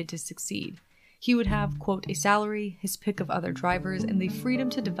they needed to succeed. He would have, quote, a salary, his pick of other drivers, and the freedom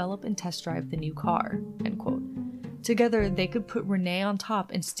to develop and test drive the new car, end quote. Together, they could put Renee on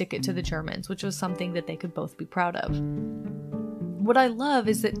top and stick it to the Germans, which was something that they could both be proud of. What I love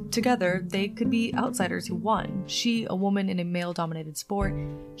is that together, they could be outsiders who won. She, a woman in a male-dominated sport,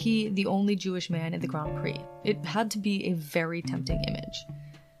 he, the only Jewish man in the Grand Prix. It had to be a very tempting image.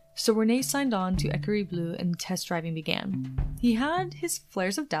 So Renee signed on to Écurie Bleue and test driving began. He had his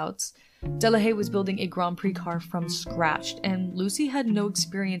flares of doubts. Delahaye was building a Grand Prix car from scratch, and Lucy had no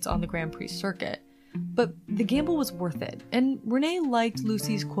experience on the Grand Prix circuit. But the gamble was worth it, and Renee liked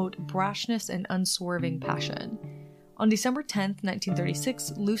Lucy's, quote, brashness and unswerving passion. On December 10,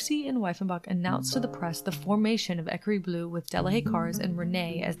 1936, Lucy and Weifenbach announced to the press the formation of Écurie Bleue with Delahaye cars and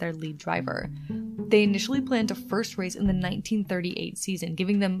Renee as their lead driver. They initially planned to first race in the 1938 season,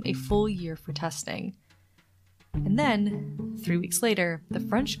 giving them a full year for testing. And then, 3 weeks later, the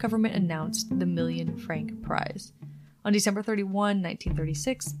French government announced the $1 million prize. On December 31,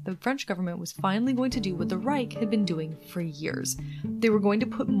 1936, the French government was finally going to do what the Reich had been doing for years. They were going to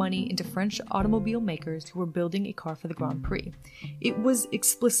put money into French automobile makers who were building a car for the Grand Prix. It was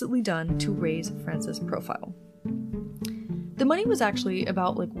explicitly done to raise France's profile. The money was actually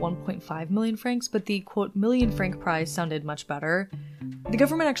about 1.5 million francs, but the, quote, $1 million prize sounded much better. The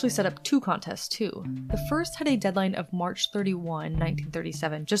government actually set up 2 contests, too. The first had a deadline of March 31,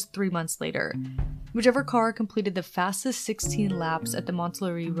 1937, just 3 months later. Whichever car completed the fastest 16 laps at the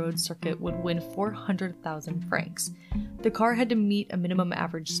Montlhéry Road Circuit would win 400,000 francs. The car had to meet a minimum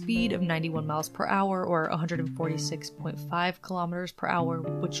average speed of 91 miles per hour, or 146.5 kilometers per hour,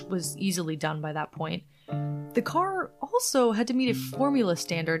 which was easily done by that point. The car also had to meet a formula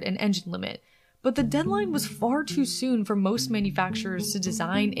standard and engine limit, but the deadline was far too soon for most manufacturers to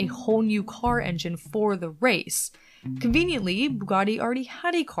design a whole new car engine for the race. Conveniently, Bugatti already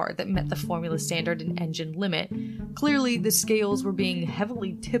had a car that met the formula standard and engine limit. Clearly, the scales were being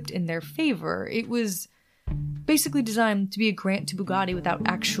heavily tipped in their favor. It was basically designed to be a grant to Bugatti without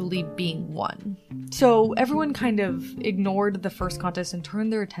actually being one. So everyone kind of ignored the first contest and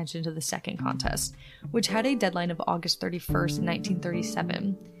turned their attention to the second contest, which had a deadline of August 31st,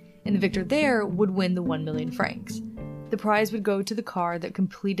 1937. And the victor there would win the 1 million francs. The prize would go to the car that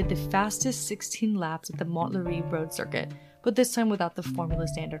completed the fastest 16 laps at the Montlhéry Road Circuit, but this time without the formula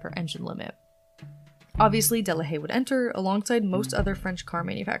standard or engine limit. Obviously, Delahaye would enter alongside most other French car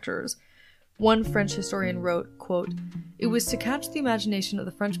manufacturers. One French historian wrote, quote, "It was to catch the imagination of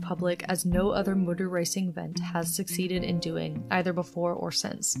the French public as no other motor racing event has succeeded in doing, either before or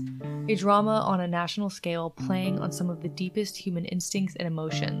since. A drama on a national scale playing on some of the deepest human instincts and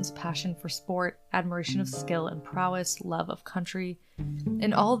emotions, passion for sport, admiration of skill and prowess, love of country,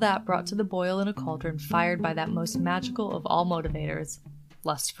 and all that brought to the boil in a cauldron fired by that most magical of all motivators,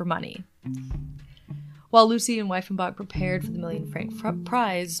 lust for money." While Lucy and Weifenbach prepared for the $1 million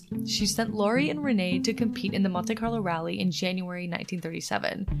prize, she sent Laurie and Renee to compete in the Monte Carlo Rally in January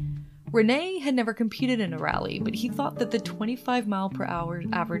 1937. Renee had never competed in a rally, but he thought that the 25 mile per hour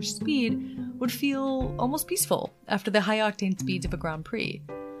average speed would feel almost peaceful after the high-octane speeds of a Grand Prix.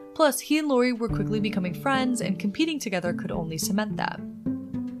 Plus, he and Laurie were quickly becoming friends, and competing together could only cement that.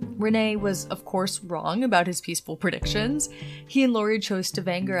 Renee was, of course, wrong about his peaceful predictions. He and Laurie chose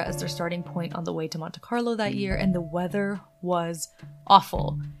Stavanger as their starting point on the way to Monte Carlo that year, and the weather was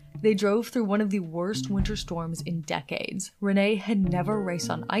awful. They drove through one of the worst winter storms in decades. Renee had never raced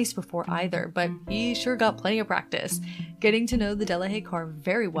on ice before either, but he sure got plenty of practice, getting to know the Delahaye car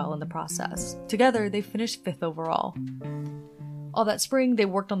very well in the process. Together, they finished 5th overall. All that spring, they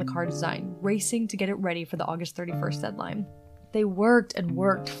worked on the car design, racing to get it ready for the August 31st deadline. They worked and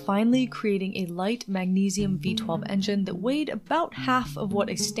worked, finally creating a light magnesium V12 engine that weighed about half of what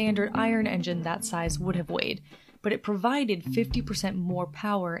a standard iron engine that size would have weighed, but it provided 50% more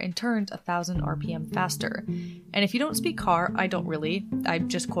power and turned 1,000 RPM faster. And if you don't speak car, I don't really, I'm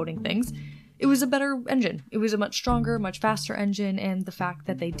just quoting things, it was a better engine. It was a much stronger, much faster engine, and the fact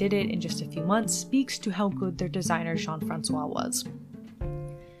that they did it in just a few months speaks to how good their designer Jean-Francois was.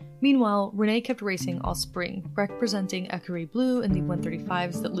 Meanwhile, Renee kept racing all spring, representing Écurie Bleue in the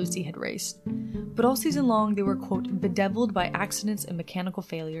 135s that Lucy had raced. But all season long, they were, quote, bedeviled by accidents and mechanical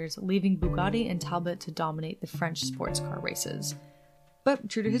failures, leaving Bugatti and Talbot to dominate the French sports car races. But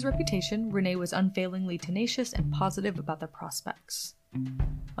true to his reputation, Renee was unfailingly tenacious and positive about their prospects.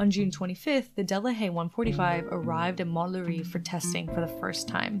 On June 25th, the Delahaye 145 arrived at Montlhéry for testing for the first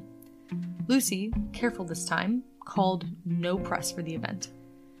time. Lucy, careful this time, called no press for the event.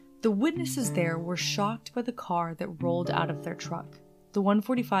 The witnesses there were shocked by the car that rolled out of their truck. The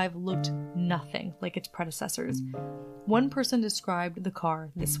 145 looked nothing like its predecessors. One person described the car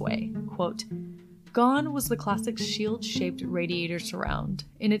this way, quote, "Gone was the classic shield-shaped radiator surround.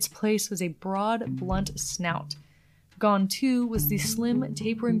 In its place was a broad, blunt snout. Gone, too, was the slim,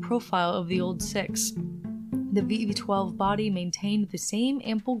 tapering profile of the old 6. The V12 body maintained the same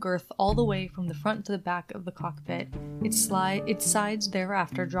ample girth all the way from the front to the back of the cockpit, its sides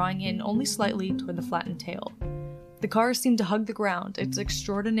thereafter drawing in only slightly toward the flattened tail. The car seemed to hug the ground, its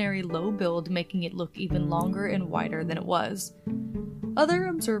extraordinary low build making it look even longer and wider than it was." Other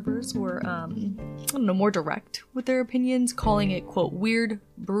observers were, more direct with their opinions, calling it, quote, "weird,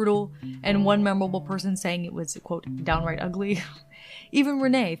 brutal," and one memorable person saying it was, quote, "downright ugly." Even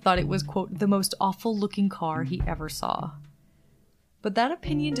Rene thought it was, quote, "the most awful-looking car he ever saw." But that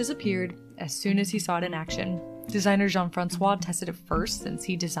opinion disappeared as soon as he saw it in action. Designer Jean-Francois tested it first since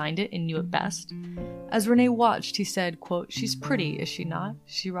he designed it and knew it best. As Rene watched, he said, quote, "She's pretty, is she not?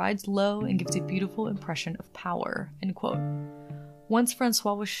 She rides low and gives a beautiful impression of power," end quote. Once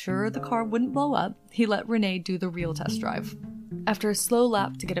Francois was sure the car wouldn't blow up, he let Rene do the real test drive. After a slow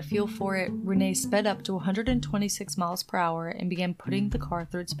lap to get a feel for it, Rene sped up to 126 miles per hour and began putting the car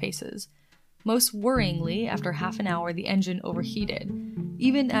through its paces. Most worryingly, after half an hour, the engine overheated.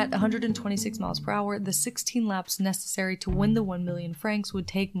 Even at 126 miles per hour, the 16 laps necessary to win the 1 million francs would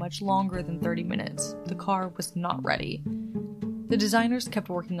take much longer than 30 minutes. The car was not ready. The designers kept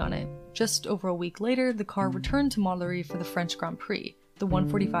working on it. Just over a week later, the car returned to Montlhéry for the French Grand Prix, the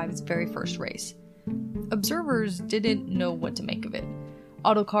 145's very first race. Observers didn't know what to make of it.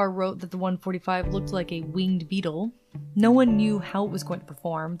 Autocar wrote that the 145 looked like a winged beetle. No one knew how it was going to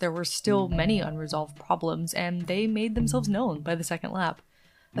perform. There were still many unresolved problems, and they made themselves known by the second lap.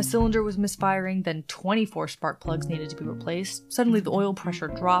 A cylinder was misfiring, then 24 spark plugs needed to be replaced. Suddenly the oil pressure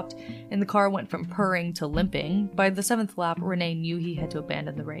dropped, and the car went from purring to limping. By the 7th lap, Rene knew he had to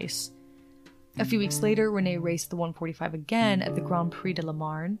abandon the race. A few weeks later, Rene raced the 145 again at the Grand Prix de la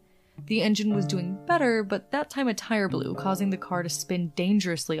Marne. The engine was doing better, but that time a tire blew, causing the car to spin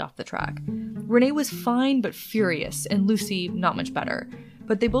dangerously off the track. Rene was fine but furious, and Lucy not much better.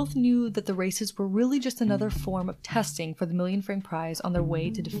 But they both knew that the races were really just another form of testing for the million-franc prize on their way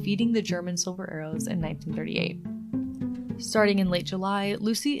to defeating the German Silver Arrows in 1938. Starting in late July,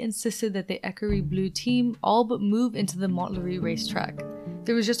 Lucy insisted that the Écurie Bleue team all but move into the Montlhéry racetrack.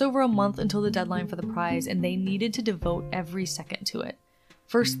 There was just over a month until the deadline for the prize, and they needed to devote every second to it.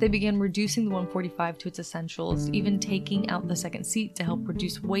 First, they began reducing the 145 to its essentials, even taking out the second seat to help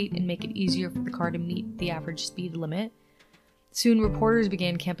reduce weight and make it easier for the car to meet the average speed limit. Soon, reporters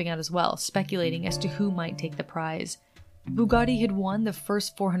began camping out as well, speculating as to who might take the prize. Bugatti had won the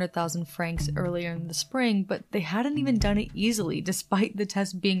first 400,000 francs earlier in the spring, but they hadn't even done it easily, despite the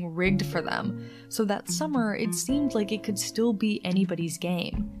test being rigged for them. So that summer, it seemed like it could still be anybody's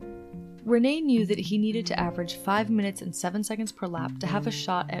game. Rene knew that he needed to average 5 minutes and 7 seconds per lap to have a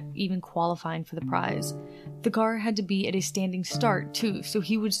shot at even qualifying for the prize. The car had to be at a standing start, too, so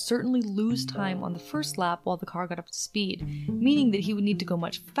he would certainly lose time on the first lap while the car got up to speed, meaning that he would need to go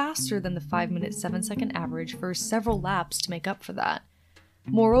much faster than the 5 minute 7 second average for several laps to make up for that.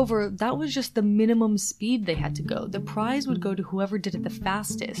 Moreover, that was just the minimum speed they had to go. The prize would go to whoever did it the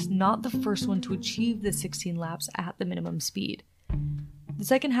fastest, not the first one to achieve the 16 laps at the minimum speed. The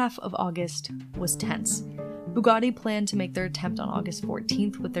second half of August was tense. Bugatti planned to make their attempt on August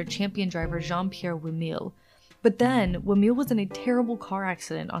 14th with their champion driver Jean-Pierre Wimille. But then, Wimille was in a terrible car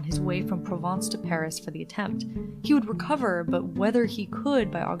accident on his way from Provence to Paris for the attempt. He would recover, but whether he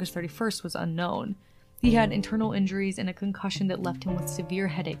could by August 31st was unknown. He had internal injuries and a concussion that left him with severe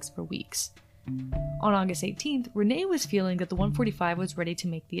headaches for weeks. On August 18th, Rene was feeling that the 145 was ready to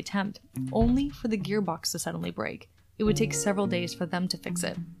make the attempt, only for the gearbox to suddenly break. It would take several days for them to fix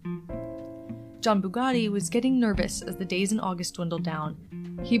it. John Bugatti was getting nervous as the days in August dwindled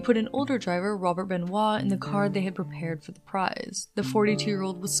down. He put an older driver, Robert Benoit, in the car they had prepared for the prize. The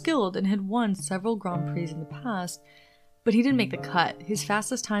 42-year-old was skilled and had won several Grand Prix in the past, but he didn't make the cut. His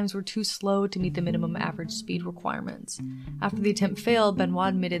fastest times were too slow to meet the minimum average speed requirements. After the attempt failed,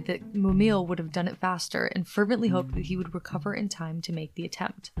 Benoit admitted that Wimille would have done it faster and fervently hoped that he would recover in time to make the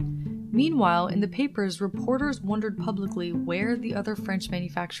attempt. Meanwhile, in the papers, reporters wondered publicly where the other French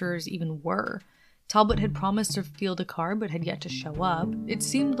manufacturers even were. Talbot had promised to field a car but had yet to show up. It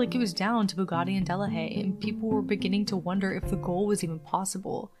seemed like it was down to Bugatti and Delahaye, and people were beginning to wonder if the goal was even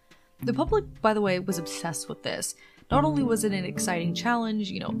possible. The public, by the way, was obsessed with this. Not only was it an exciting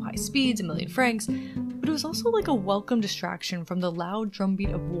challenge, high speeds, 1,000,000 francs, but it was also like a welcome distraction from the loud drumbeat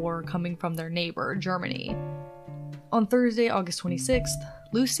of war coming from their neighbor, Germany. On Thursday, August 26th,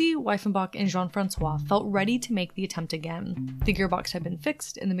 Lucy, Weifenbach, and Jean-Francois felt ready to make the attempt again. The gearbox had been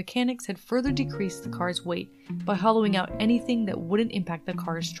fixed, and the mechanics had further decreased the car's weight by hollowing out anything that wouldn't impact the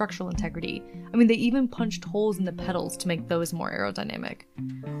car's structural integrity. They even punched holes in the pedals to make those more aerodynamic.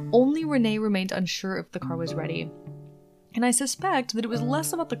 Only René remained unsure if the car was ready. And I suspect that it was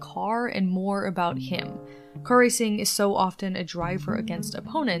less about the car and more about him. Car racing is so often a driver against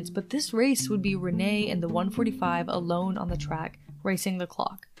opponents, but this race would be René and the 145 alone on the track, racing the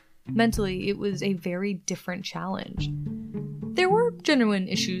clock. Mentally, it was a very different challenge. There were genuine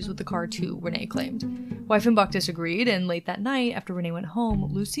issues with the car too, René claimed. Weifenbach disagreed, and late that night, after René went home,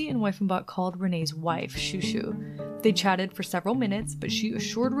 Lucy and Weifenbach called René's wife, Shushu. They chatted for several minutes, but she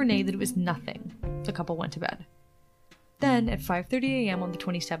assured René that it was nothing. The couple went to bed. Then, at 5:30 a.m. on the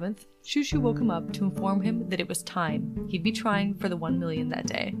 27th, Shushu woke him up to inform him that it was time. He'd be trying for the 1 million that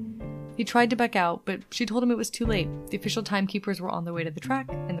day. He tried to back out, but she told him it was too late. The official timekeepers were on their way to the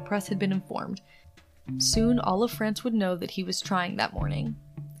track, and the press had been informed. Soon, all of France would know that he was trying that morning.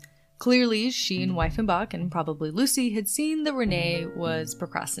 Clearly, she and Weifenbach, and probably Lucy, had seen that René was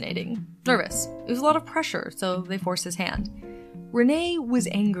procrastinating. Nervous. It was a lot of pressure, so they forced his hand. René was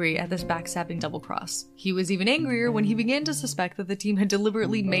angry at this backstabbing double-cross. He was even angrier when he began to suspect that the team had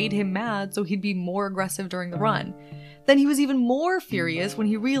deliberately made him mad so he'd be more aggressive during the run. Then he was even more furious when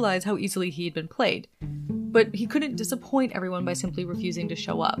he realized how easily he had been played. But he couldn't disappoint everyone by simply refusing to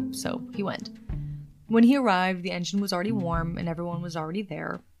show up, so he went. When he arrived, the engine was already warm and everyone was already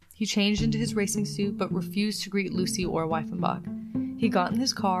there. He changed into his racing suit but refused to greet Lucy or Weifenbach. He got in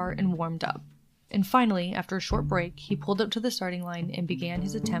his car and warmed up. And finally, after a short break, he pulled up to the starting line and began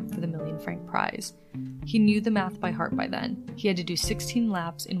his attempt for the 1,000,000 franc prize. He knew the math by heart by then. He had to do 16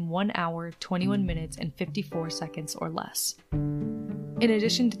 laps in 1 hour, 21 minutes, and 54 seconds or less. In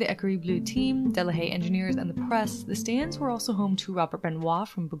addition to the Écurie Bleue team, Delahaye engineers, and the press, the stands were also home to Robert Benoit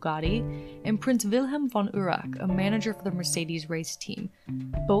from Bugatti and Prince Wilhelm von Urach, a manager for the Mercedes race team.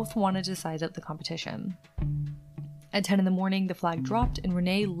 Both wanted to size up the competition. At 10 in the morning, the flag dropped and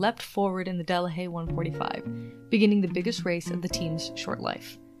René leapt forward in the Delahaye 145, beginning the biggest race of the team's short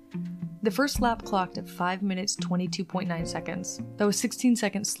life. The first lap clocked at 5 minutes 22.9 seconds. That was 16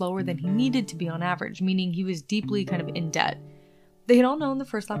 seconds slower than he needed to be on average, meaning he was deeply in debt. They had all known the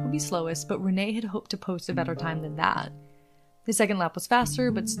first lap would be slowest, but René had hoped to post a better time than that. The second lap was faster,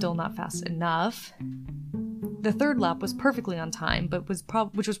 but still not fast enough. The third lap was perfectly on time,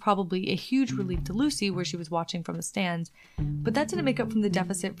 which was probably a huge relief to Lucy, where she was watching from the stands, but that didn't make up from the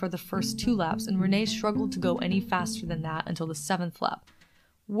deficit for the first 2 laps, and René struggled to go any faster than that until the 7th lap.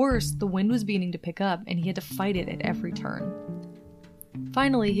 Worse, the wind was beginning to pick up, and he had to fight it at every turn.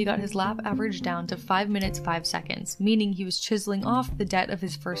 Finally, he got his lap average down to 5 minutes 5 seconds, meaning he was chiseling off the debt of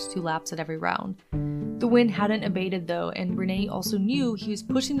his first 2 laps at every round. The wind hadn't abated though, and René also knew he was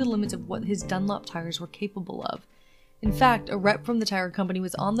pushing the limits of what his Dunlop tires were capable of. In fact, a rep from the tire company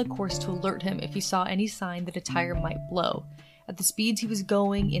was on the course to alert him if he saw any sign that a tire might blow. At the speeds he was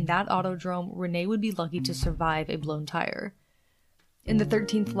going in that autodrome, René would be lucky to survive a blown tire. In the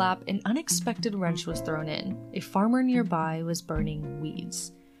 13th lap, an unexpected wrench was thrown in. A farmer nearby was burning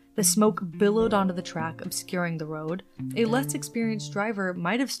weeds. The smoke billowed onto the track, obscuring the road. A less experienced driver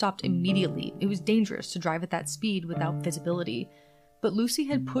might have stopped immediately. It was dangerous to drive at that speed without visibility. But Lucy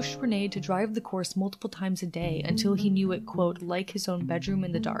had pushed René to drive the course multiple times a day until he knew it, quote, like his own bedroom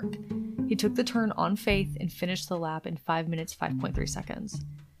in the dark. He took the turn on faith and finished the lap in 5 minutes 5.3 seconds.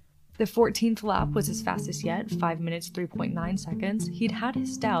 The 14th lap was his fastest yet, 5 minutes 3.9 seconds. He'd had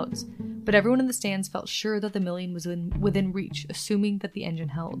his doubts, but everyone in the stands felt sure that the million was within reach, assuming that the engine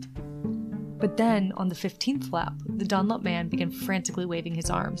held. But then, on the 15th lap, the Dunlop man began frantically waving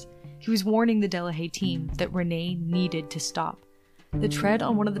his arms. He was warning the Delahaye team that René needed to stop. The tread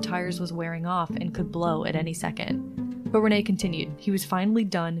on one of the tires was wearing off and could blow at any second. But René continued. He was finally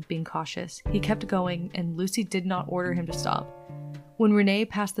done being cautious. He kept going, and Lucy did not order him to stop. When René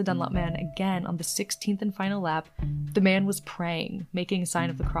passed the Dunlop man again on the 16th and final lap, the man was praying, making a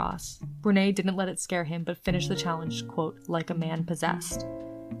sign of the cross. René didn't let it scare him, but finished the challenge, quote, like a man possessed.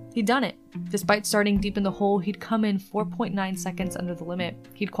 He'd done it. Despite starting deep in the hole, he'd come in 4.9 seconds under the limit.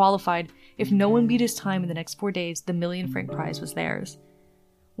 He'd qualified. If no one beat his time in the next 4 days, the 1,000,000 franc prize was theirs.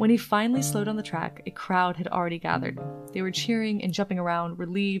 When he finally slowed on the track, a crowd had already gathered. They were cheering and jumping around,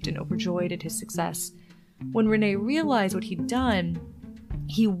 relieved and overjoyed at his success. When René realized what he'd done,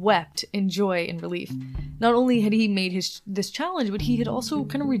 He wept in joy and relief. Not only had he made this challenge, but he had also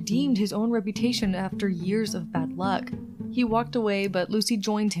kind of redeemed his own reputation after years of bad luck. He walked away, but Lucy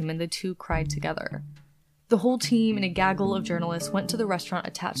joined him and the two cried together. The whole team and a gaggle of journalists went to the restaurant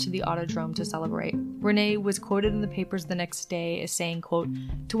attached to the Autodrome to celebrate. Renee was quoted in the papers the next day as saying, quote,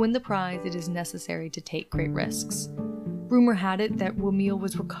 "To win the prize, it is necessary to take great risks." Rumor had it that Wamil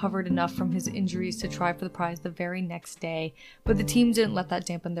was recovered enough from his injuries to try for the prize the very next day, but the team didn't let that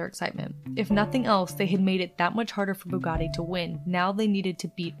dampen their excitement. If nothing else, they had made it that much harder for Bugatti to win. Now they needed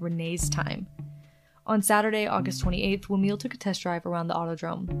to beat Renee's time. On Saturday, August 28th, Wamil took a test drive around the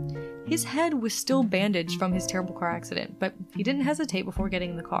Autodrome. His head was still bandaged from his terrible car accident, but he didn't hesitate before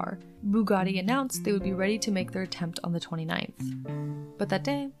getting in the car. Bugatti announced they would be ready to make their attempt on the 29th. But that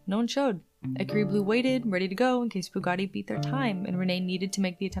day, no one showed. Écurie Bleue waited, ready to go in case Bugatti beat their time, and Renee needed to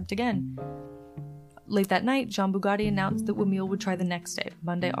make the attempt again. Late that night, Jean Bugatti announced that Wamil would try the next day,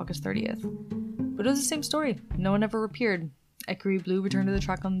 Monday, August 30th. But it was the same story. No one ever appeared. Écurie Bleue returned to the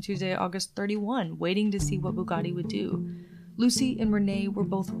track on Tuesday, August 31, waiting to see what Bugatti would do. Lucy and Renee were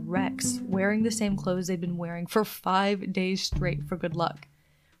both wrecks, wearing the same clothes they'd been wearing for 5 days straight for good luck.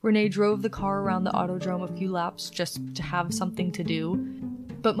 Renee drove the car around the Autodrome a few laps just to have something to do,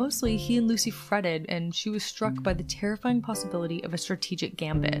 but mostly he and Lucy fretted, and she was struck by the terrifying possibility of a strategic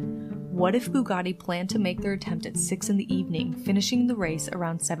gambit. What if Bugatti planned to make their attempt at 6 in the evening, finishing the race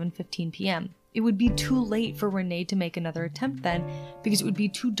around 7:15 p.m.? It would be too late for Renee to make another attempt then, because it would be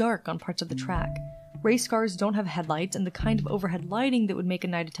too dark on parts of the track. Race cars don't have headlights, and the kind of overhead lighting that would make a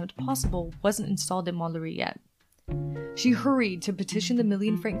night attempt possible wasn't installed in Montlhéry yet. She hurried to petition the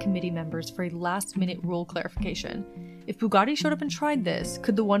Million-Franc Committee members for a last-minute rule clarification. If Bugatti showed up and tried this,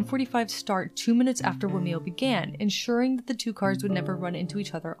 could the 1:45 start 2 minutes after Wamil began, ensuring that the two cars would never run into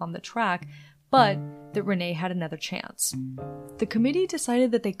each other on the track, but that Renee had another chance? The committee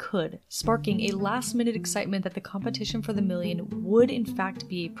decided that they could, sparking a last-minute excitement that the competition for the Million would in fact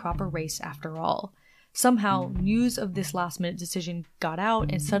be a proper race after all. Somehow, news of this last-minute decision got out,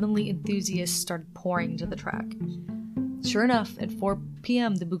 and suddenly enthusiasts started pouring into the track. Sure enough, at 4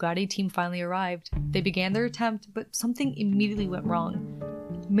 p.m. the Bugatti team finally arrived. They began their attempt, but something immediately went wrong.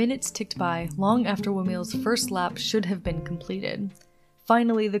 Minutes ticked by, long after Wamil's first lap should have been completed.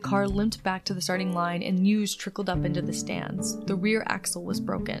 Finally, the car limped back to the starting line and news trickled up into the stands. The rear axle was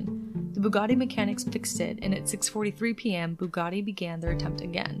broken. The Bugatti mechanics fixed it, and at 6:43 p.m. Bugatti began their attempt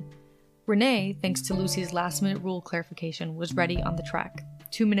again. Renee, thanks to Lucy's last-minute rule clarification, was ready on the track.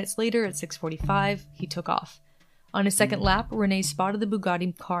 2 minutes later, at 6:45, he took off. On his second lap, Renee spotted the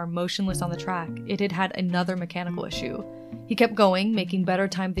Bugatti car motionless on the track. It had had another mechanical issue. He kept going, making better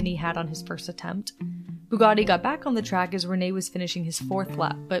time than he had on his first attempt. Bugatti got back on the track as Renee was finishing his fourth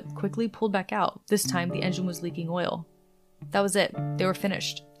lap, but quickly pulled back out. This time, the engine was leaking oil. That was it. They were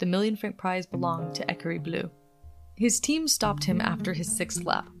finished. The Million-Franc prize belonged to Écurie Bleue. His team stopped him after his sixth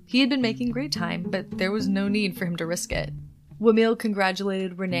lap. He had been making great time, but there was no need for him to risk it. Wamil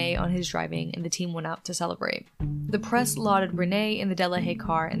congratulated Renee on his driving, and the team went out to celebrate. The press lauded Renee and the Delahaye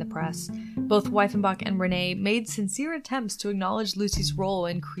car in the press. Both Weifenbach and Renee made sincere attempts to acknowledge Lucy's role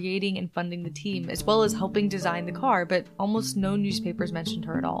in creating and funding the team, as well as helping design the car, but almost no newspapers mentioned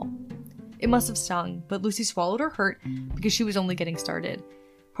her at all. It must have stung, but Lucy swallowed her hurt because she was only getting started.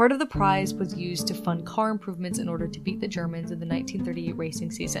 Part of the prize was used to fund car improvements in order to beat the Germans in the 1938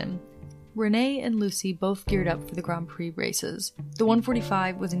 racing season. Renee and Lucy both geared up for the Grand Prix races. The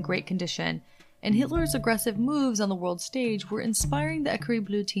 145 was in great condition, and Hitler's aggressive moves on the world stage were inspiring the Écurie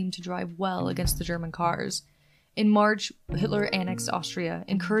Bleue team to drive well against the German cars. In March, Hitler annexed Austria,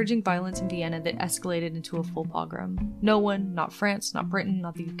 encouraging violence in Vienna that escalated into a full pogrom. No one, not France, not Britain,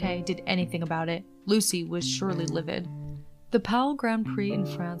 not the UK, did anything about it. Lucy was surely livid. The Pau Grand Prix in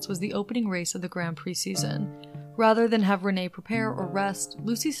France was the opening race of the Grand Prix season. Rather than have Renee prepare or rest,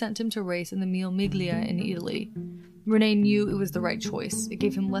 Lucy sent him to race in the Mille Miglia in Italy. Renee knew it was the right choice. It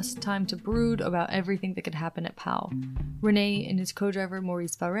gave him less time to brood about everything that could happen at Pau. Renee and his co-driver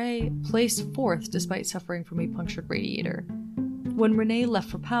Maurice Barré placed fourth despite suffering from a punctured radiator. When Renee left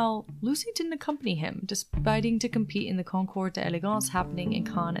for Pau, Lucy didn't accompany him, deciding to compete in the Concours d'Elegance happening in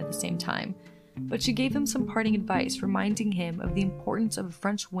Cannes at the same time. But she gave him some parting advice, reminding him of the importance of a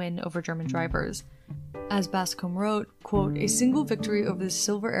French win over German drivers. As Bascom wrote, quote, "A single victory over the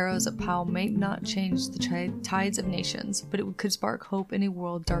Silver Arrows at Pau might not change the tides of nations, but it could spark hope in a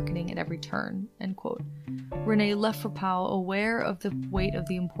world darkening at every turn," end quote. Renee left for Pau aware of the weight of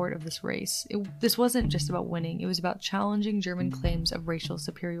the import of this race. This wasn't just about winning, it was about challenging German claims of racial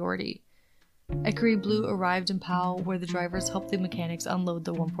superiority. Écurie Bleu arrived in Pau, where the drivers helped the mechanics unload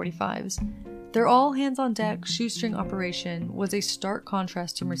the 145s. Their all-hands-on-deck shoestring operation was a stark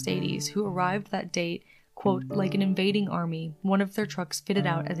contrast to Mercedes, who arrived that date, quote, like an invading army, one of their trucks fitted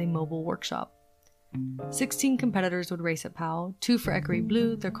out as a mobile workshop. 16 competitors would race at Pau, 2 for Écurie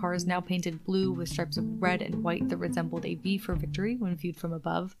Bleu, their cars now painted blue with stripes of red and white that resembled a V for victory when viewed from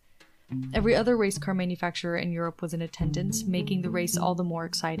above. Every other race car manufacturer in Europe was in attendance, making the race all the more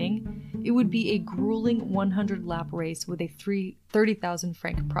exciting. It would be a grueling 100-lap race with a 30,000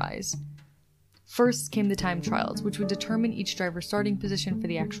 franc prize. First came the time trials, which would determine each driver's starting position for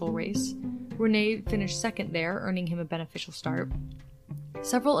the actual race. René finished second there, earning him a beneficial start.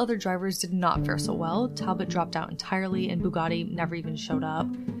 Several other drivers did not fare so well. Talbot dropped out entirely, and Bugatti never even showed up.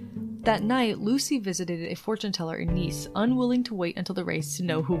 That night, Lucy visited a fortune teller in Nice, unwilling to wait until the race to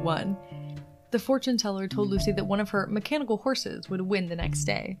know who won. The fortune teller told Lucy that one of her mechanical horses would win the next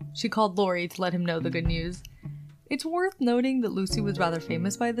day. She called Laurie to let him know the good news. It's worth noting that Lucy was rather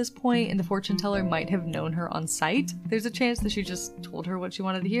famous by this point, and the fortune teller might have known her on sight. There's a chance that she just told her what she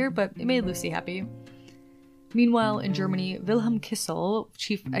wanted to hear, but it made Lucy happy. Meanwhile, in Germany, Wilhelm Kissel,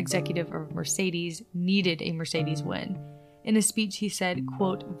 chief executive of Mercedes, needed a Mercedes win. In a speech, he said,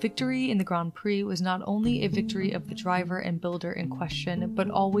 quote, "Victory in the Grand Prix was not only a victory of the driver and builder in question,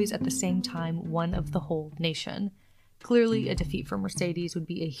 but always at the same time one of the whole nation. Clearly, a defeat for Mercedes would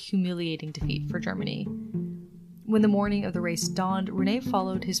be a humiliating defeat for Germany." When the morning of the race dawned, René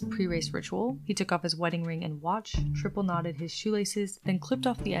followed his pre-race ritual. He took off his wedding ring and watch, triple-knotted his shoelaces, then clipped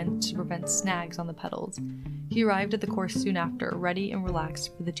off the end to prevent snags on the pedals. He arrived at the course soon after, ready and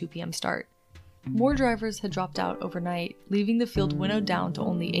relaxed for the 2 p.m. start. More drivers had dropped out overnight, leaving the field winnowed down to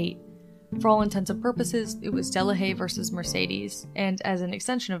only 8. For all intents and purposes, it was Delahaye versus Mercedes, and as an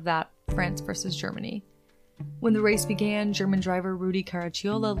extension of that, France versus Germany. When the race began, German driver Rudi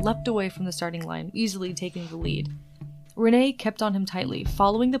Caracciola leapt away from the starting line, easily taking the lead. René kept on him tightly,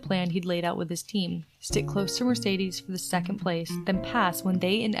 following the plan he'd laid out with his team: stick close to Mercedes for the second place, then pass when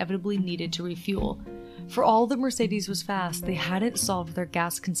they inevitably needed to refuel. For all that Mercedes was fast, they hadn't solved their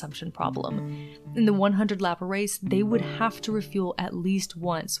gas consumption problem. In the 100-lap race, they would have to refuel at least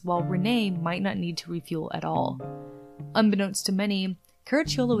once, while René might not need to refuel at all. Unbeknownst to many,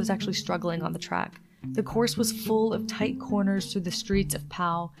 Caracciola was actually struggling on the track. The course was full of tight corners through the streets of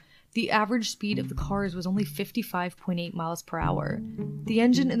Pau. The average speed of the cars was only 55.8 miles per hour. The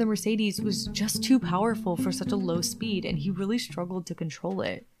engine in the Mercedes was just too powerful for such a low speed, and he really struggled to control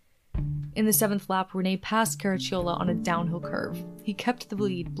it. In the 7th lap, René passed Caracciola on a downhill curve. He kept the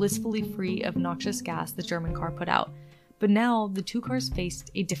lead, blissfully free of noxious gas the German car put out. But now, the 2 cars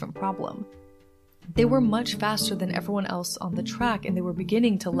faced a different problem. They were much faster than everyone else on the track, and they were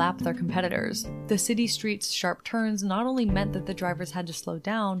beginning to lap their competitors. The city streets' sharp turns not only meant that the drivers had to slow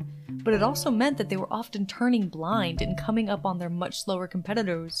down, but it also meant that they were often turning blind and coming up on their much slower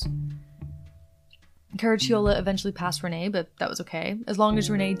competitors. Caracciola eventually passed René, but that was okay. As long as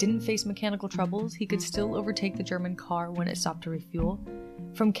René didn't face mechanical troubles, he could still overtake the German car when it stopped to refuel.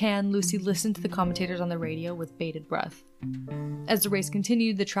 From Cannes, Lucy listened to the commentators on the radio with bated breath. As the race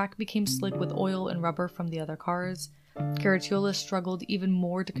continued, the track became slick with oil and rubber from the other cars. Caracciola struggled even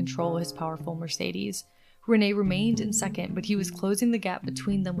more to control his powerful Mercedes. René remained in second, but he was closing the gap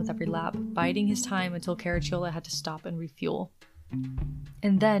between them with every lap, biding his time until Caracciola had to stop and refuel.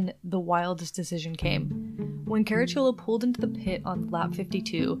 And then, the wildest decision came. When Caracciola pulled into the pit on lap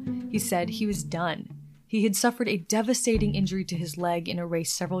 52, he said he was done. He had suffered a devastating injury to his leg in a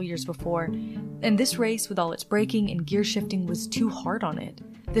race several years before, and this race, with all its braking and gear shifting, was too hard on it.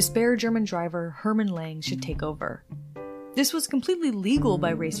 The spare German driver, Hermann Lang, should take over. This was completely legal by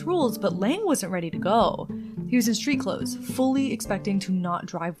race rules, but Lang wasn't ready to go. He was in street clothes, fully expecting to not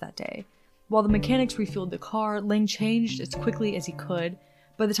drive that day. While the mechanics refueled the car, Lang changed as quickly as he could.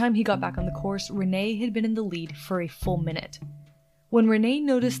 By the time he got back on the course, René had been in the lead for a full minute. When René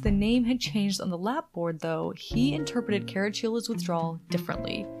noticed the name had changed on the lap board, though, he interpreted Caracciola's withdrawal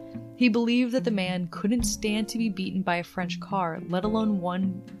differently. He believed that the man couldn't stand to be beaten by a French car, let alone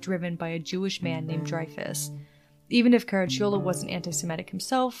one driven by a Jewish man named Dreyfus. Even if Caracciola wasn't anti-Semitic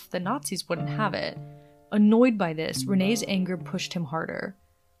himself, the Nazis wouldn't have it. Annoyed by this, René's anger pushed him harder.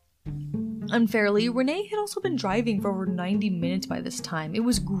 Unfairly, René had also been driving for over 90 minutes by this time. It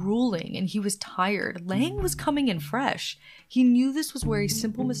was grueling, and he was tired. Lang was coming in fresh. He knew this was where a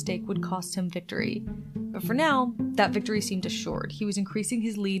simple mistake would cost him victory. But for now, that victory seemed assured. He was increasing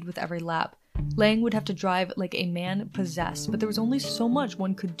his lead with every lap. Lang would have to drive like a man possessed, but there was only so much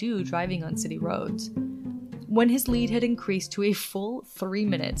one could do driving on city roads. When his lead had increased to a full 3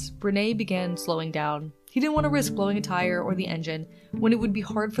 minutes, René began slowing down. He didn't want to risk blowing a tire or the engine when it would be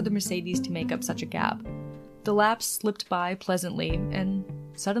hard for the Mercedes to make up such a gap. The laps slipped by pleasantly, and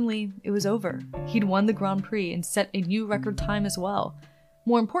suddenly it was over. He'd won the Grand Prix and set a new record time as well.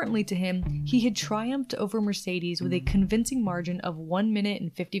 More importantly to him, he had triumphed over Mercedes with a convincing margin of 1 minute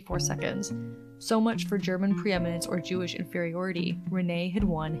and 54 seconds. So much for German preeminence or Jewish inferiority. Rene had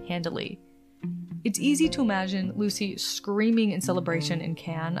won handily. It's easy to imagine Lucy screaming in celebration in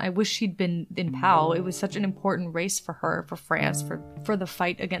Cannes. I wish she'd been in Pau. It was such an important race for her, for France, for the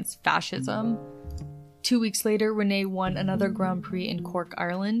fight against fascism. 2 weeks later, Rene won another Grand Prix in Cork,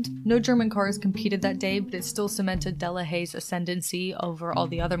 Ireland. No German cars competed that day, but it still cemented Delahay's ascendancy over all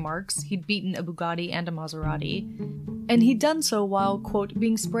the other marques. He'd beaten a Bugatti and a Maserati. And he'd done so while, quote,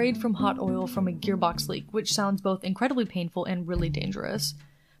 being sprayed from hot oil from a gearbox leak, which sounds both incredibly painful and really dangerous.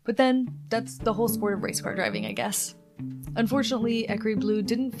 But then, that's the whole sport of race car driving, I guess. Unfortunately, Écurie Bleue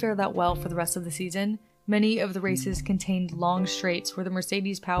didn't fare that well for the rest of the season. Many of the races contained long straights where the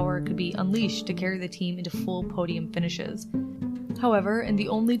Mercedes power could be unleashed to carry the team into full podium finishes. However, in the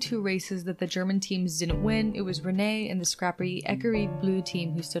only 2 races that the German teams didn't win, it was Rene and the scrappy Écurie Bleue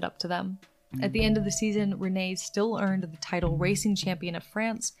team who stood up to them. At the end of the season, Rene still earned the title Racing Champion of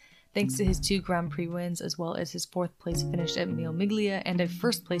France, thanks to his 2 Grand Prix wins, as well as his 4th place finish at Mille Miglia and a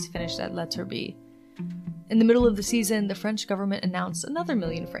 1st place finish at La Turbie. In the middle of the season, the French government announced another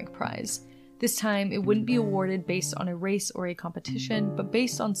million-franc prize. This time, it wouldn't be awarded based on a race or a competition, but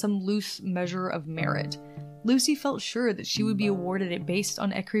based on some loose measure of merit. Lucy felt sure that she would be awarded it based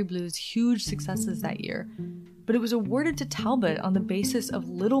on Écurie Bleu's huge successes that year, but it was awarded to Talbot on the basis of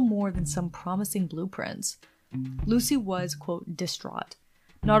little more than some promising blueprints. Lucy was, quote, distraught.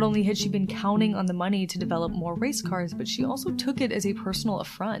 Not only had she been counting on the money to develop more race cars, but she also took it as a personal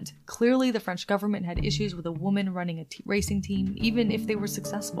affront. Clearly, the French government had issues with a woman running a racing team, even if they were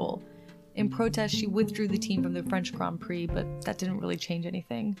successful. In protest, she withdrew the team from the French Grand Prix, but that didn't really change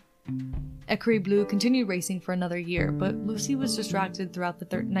anything. Écurie Bleue continued racing for another year, but Lucy was distracted throughout the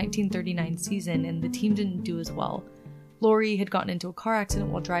 1939 season, and the team didn't do as well. Laurie had gotten into a car accident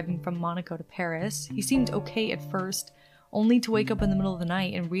while driving from Monaco to Paris. He seemed okay at first, only to wake up in the middle of the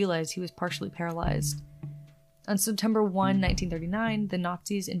night and realize he was partially paralyzed. On September 1, 1939, the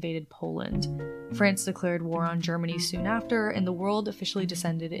Nazis invaded Poland. France declared war on Germany soon after, and the world officially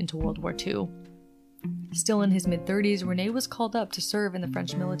descended into World War II. Still in his mid-30s, Rene was called up to serve in the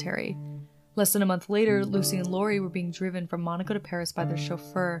French military. Less than a month later, Lucy and Laurie were being driven from Monaco to Paris by their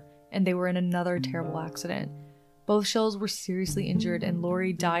chauffeur, and they were in another terrible accident. Both Shells were seriously injured, and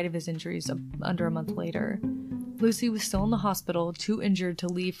Laurie died of his injuries under a month later. Lucy was still in the hospital, too injured to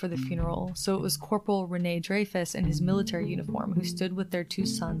leave for the funeral, so it was Corporal Rene Dreyfus in his military uniform who stood with their 2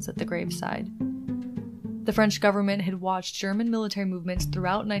 sons at the graveside. The French government had watched German military movements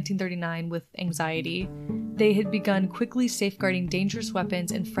throughout 1939 with anxiety. They had begun quickly safeguarding dangerous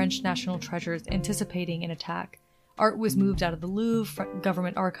weapons and French national treasures, anticipating an attack. Art was moved out of the Louvre,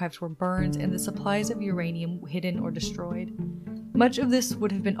 government archives were burned, and the supplies of uranium hidden or destroyed. Much of this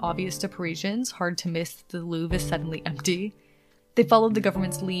would have been obvious to Parisians, hard to miss that the Louvre is suddenly empty. They followed the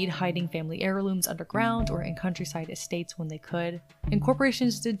government's lead, hiding family heirlooms underground or in countryside estates when they could. And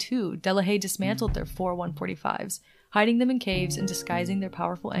corporations did too. Delahaye dismantled their 4 145s, hiding them in caves and disguising their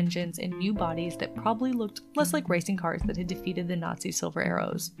powerful engines in new bodies that probably looked less like racing cars that had defeated the Nazi Silver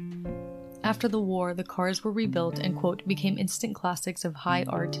Arrows. After the war, the cars were rebuilt and, quote, became instant classics of high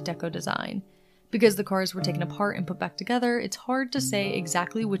art deco design. Because the cars were taken apart and put back together, it's hard to say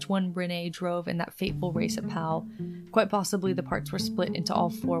exactly which one Rene drove in that fateful race at Pau. Quite possibly the parts were split into all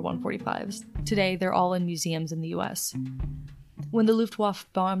 4 145s. Today, they're all in museums in the US. When the Luftwaffe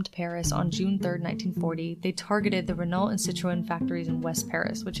bombed Paris on June 3, 1940, they targeted the Renault and Citroën factories in West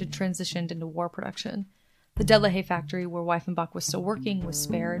Paris, which had transitioned into war production. The Delahaye factory, where Weifenbach was still working, was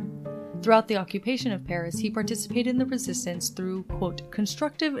spared. Throughout the occupation of Paris, he participated in the resistance through, quote,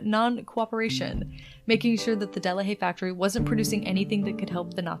 constructive non-cooperation, making sure that the Delahaye factory wasn't producing anything that could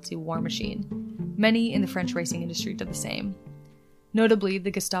help the Nazi war machine. Many in the French racing industry did the same. Notably, the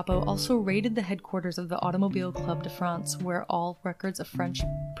Gestapo also raided the headquarters of the Automobile Club de France, where all records of French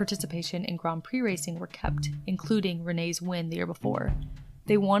participation in Grand Prix racing were kept, including René's win the year before.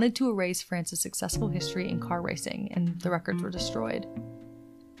 They wanted to erase France's successful history in car racing, and the records were destroyed.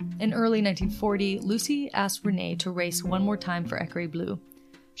 In early 1940, Lucy asked Rene to race one more time for Écurie Bleue.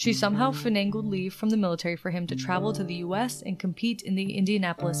 She somehow finagled leave from the military for him to travel to the US and compete in the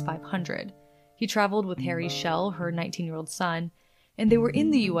Indianapolis 500. He traveled with Harry Schell, her 19-year-old son, and they were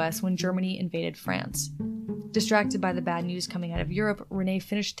in the US when Germany invaded France. Distracted by the bad news coming out of Europe, René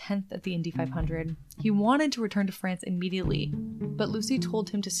finished 10th at the Indy 500. He wanted to return to France immediately, but Lucy told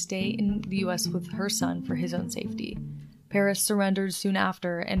him to stay in the US with her son for his own safety. Paris surrendered soon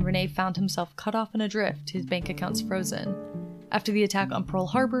after, and René found himself cut off and adrift, his bank accounts frozen. After the attack on Pearl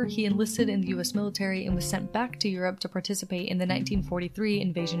Harbor, he enlisted in the US military and was sent back to Europe to participate in the 1943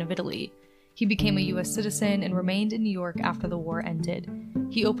 invasion of Italy. He became a US citizen and remained in New York after the war ended.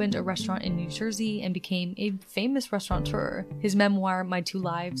 He opened a restaurant in New Jersey and became a famous restaurateur. His memoir, My Two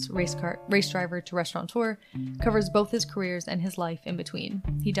Lives, Race Driver to Restaurateur, covers both his careers and his life in between.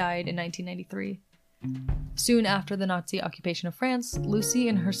 He died in 1993. Soon after the Nazi occupation of France, Lucy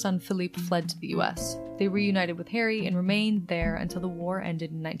and her son Philippe fled to the US. They reunited with Harry and remained there until the war ended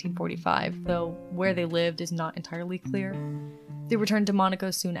in 1945, though where they lived is not entirely clear. They returned to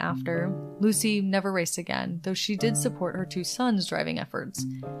Monaco soon after. Lucy never raced again, though she did support her two sons' driving efforts.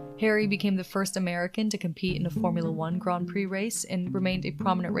 Harry became the first American to compete in a Formula One Grand Prix race and remained a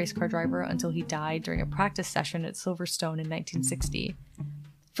prominent race car driver until he died during a practice session at Silverstone in 1960.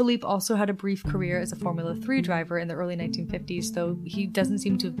 Philippe also had a brief career as a Formula 3 driver in the early 1950s, though he doesn't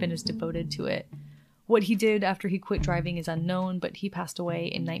seem to have been as devoted to it. What he did after he quit driving is unknown, but he passed away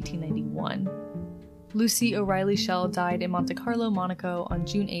in 1991. Lucy O'Reilly Schell died in Monte Carlo, Monaco on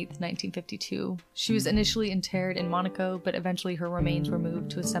June 8, 1952. She was initially interred in Monaco, but eventually her remains were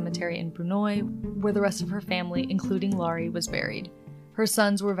moved to a cemetery in Brunoy, where the rest of her family, including Laurie, was buried. Her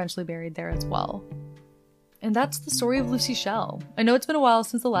sons were eventually buried there as well. And that's the story of Lucy Schell. I know it's been a while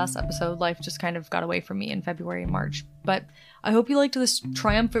since the last episode, life just kind of got away from me in February and March, but I hope you liked this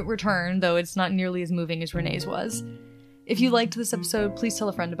triumphant return, though it's not nearly as moving as René's was. If you liked this episode, please tell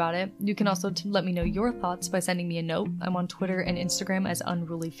a friend about it. You can also let me know your thoughts by sending me a note. I'm on Twitter and Instagram as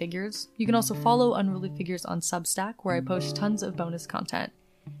Unruly Figures. You can also follow Unruly Figures on Substack, where I post tons of bonus content.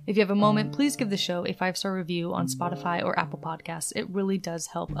 If you have a moment, please give the show a 5-star review on Spotify or Apple Podcasts. It really does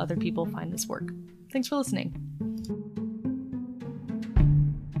help other people find this work. Thanks for listening.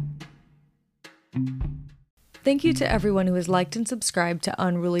 Thank you to everyone who has liked and subscribed to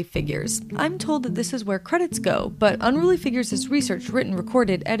Unruly Figures. I'm told that this is where credits go, but Unruly Figures is researched, written,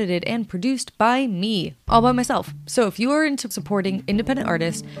 recorded, edited, and produced by me, all by myself. So if you are into supporting independent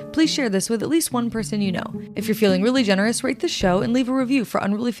artists, please share this with at least one person you know. If you're feeling really generous, rate this show and leave a review for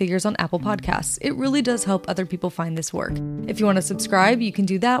Unruly Figures on Apple Podcasts. It really does help other people find this work. If you want to subscribe, you can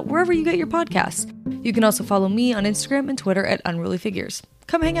do that wherever you get your podcasts. You can also follow me on Instagram and Twitter at Unruly Figures.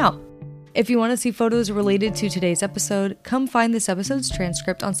 Come hang out. If you want to see photos related to today's episode, come find this episode's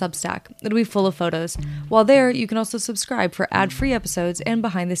transcript on Substack. It'll be full of photos. While there, you can also subscribe for ad-free episodes and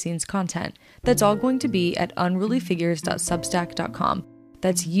behind-the-scenes content. That's all going to be at unrulyfigures.substack.com.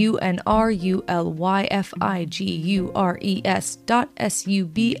 That's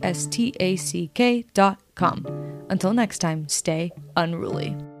unrulyfigures.substack.com. Until next time, stay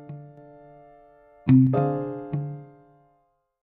unruly.